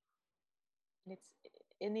it's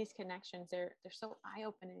in these connections, they're so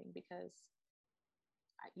eye-opening because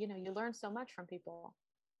you learn so much from people,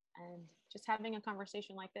 and just having a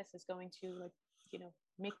conversation like this is going to, like,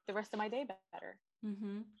 make the rest of my day better,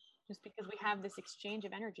 Mm-hmm. just because we have this exchange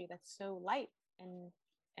of energy that's so light and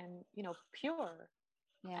pure.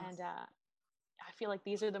 Yes. And I feel like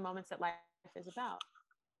these are the moments that life is about.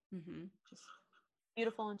 Mm-hmm. Just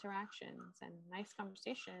beautiful interactions and nice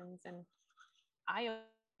conversations and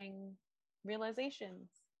eye-opening realizations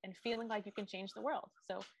and feeling like you can change the world.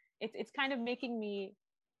 So it's kind of making me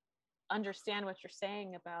understand what you're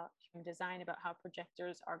saying about human design, about how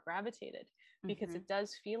projectors are gravitated, because Mm-hmm. it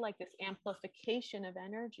does feel like this amplification of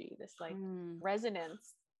energy, this like Mm.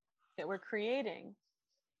 resonance that we're creating.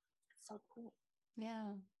 It's so cool.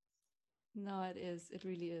 Yeah. No, it is. It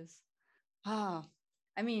really is. Ah,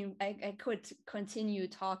 I mean, I could continue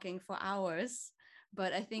talking for hours,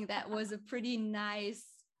 but I think that was a pretty nice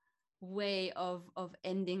way of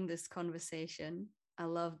ending this conversation. I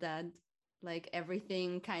love that. Like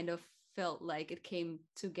everything kind of felt like it came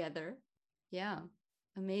together. Yeah.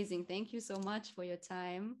 Amazing. Thank you so much for your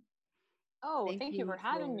time. Oh, Thank thank you for you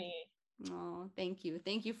having for me. Oh, thank you.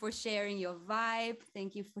 Thank you for sharing your vibe.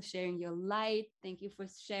 Thank you for sharing your light. Thank you for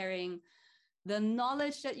sharing the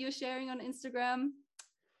knowledge that you're sharing on Instagram.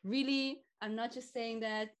 Really, I'm not just saying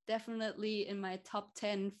that, definitely in my top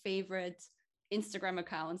 10 favorite Instagram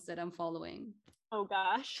accounts that I'm following. Oh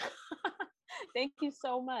gosh. Thank you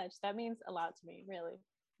so much. That means a lot to me, really.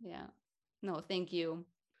 Yeah. No, thank you.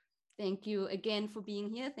 Thank you again for being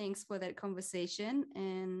here. Thanks for that conversation.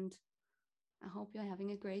 And I hope you're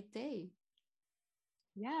having a great day.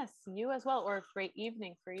 Yes, you as well, or a great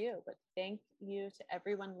evening for you. But thank you to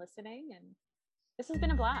everyone listening. And this has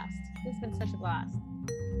been a blast. This has been such a blast.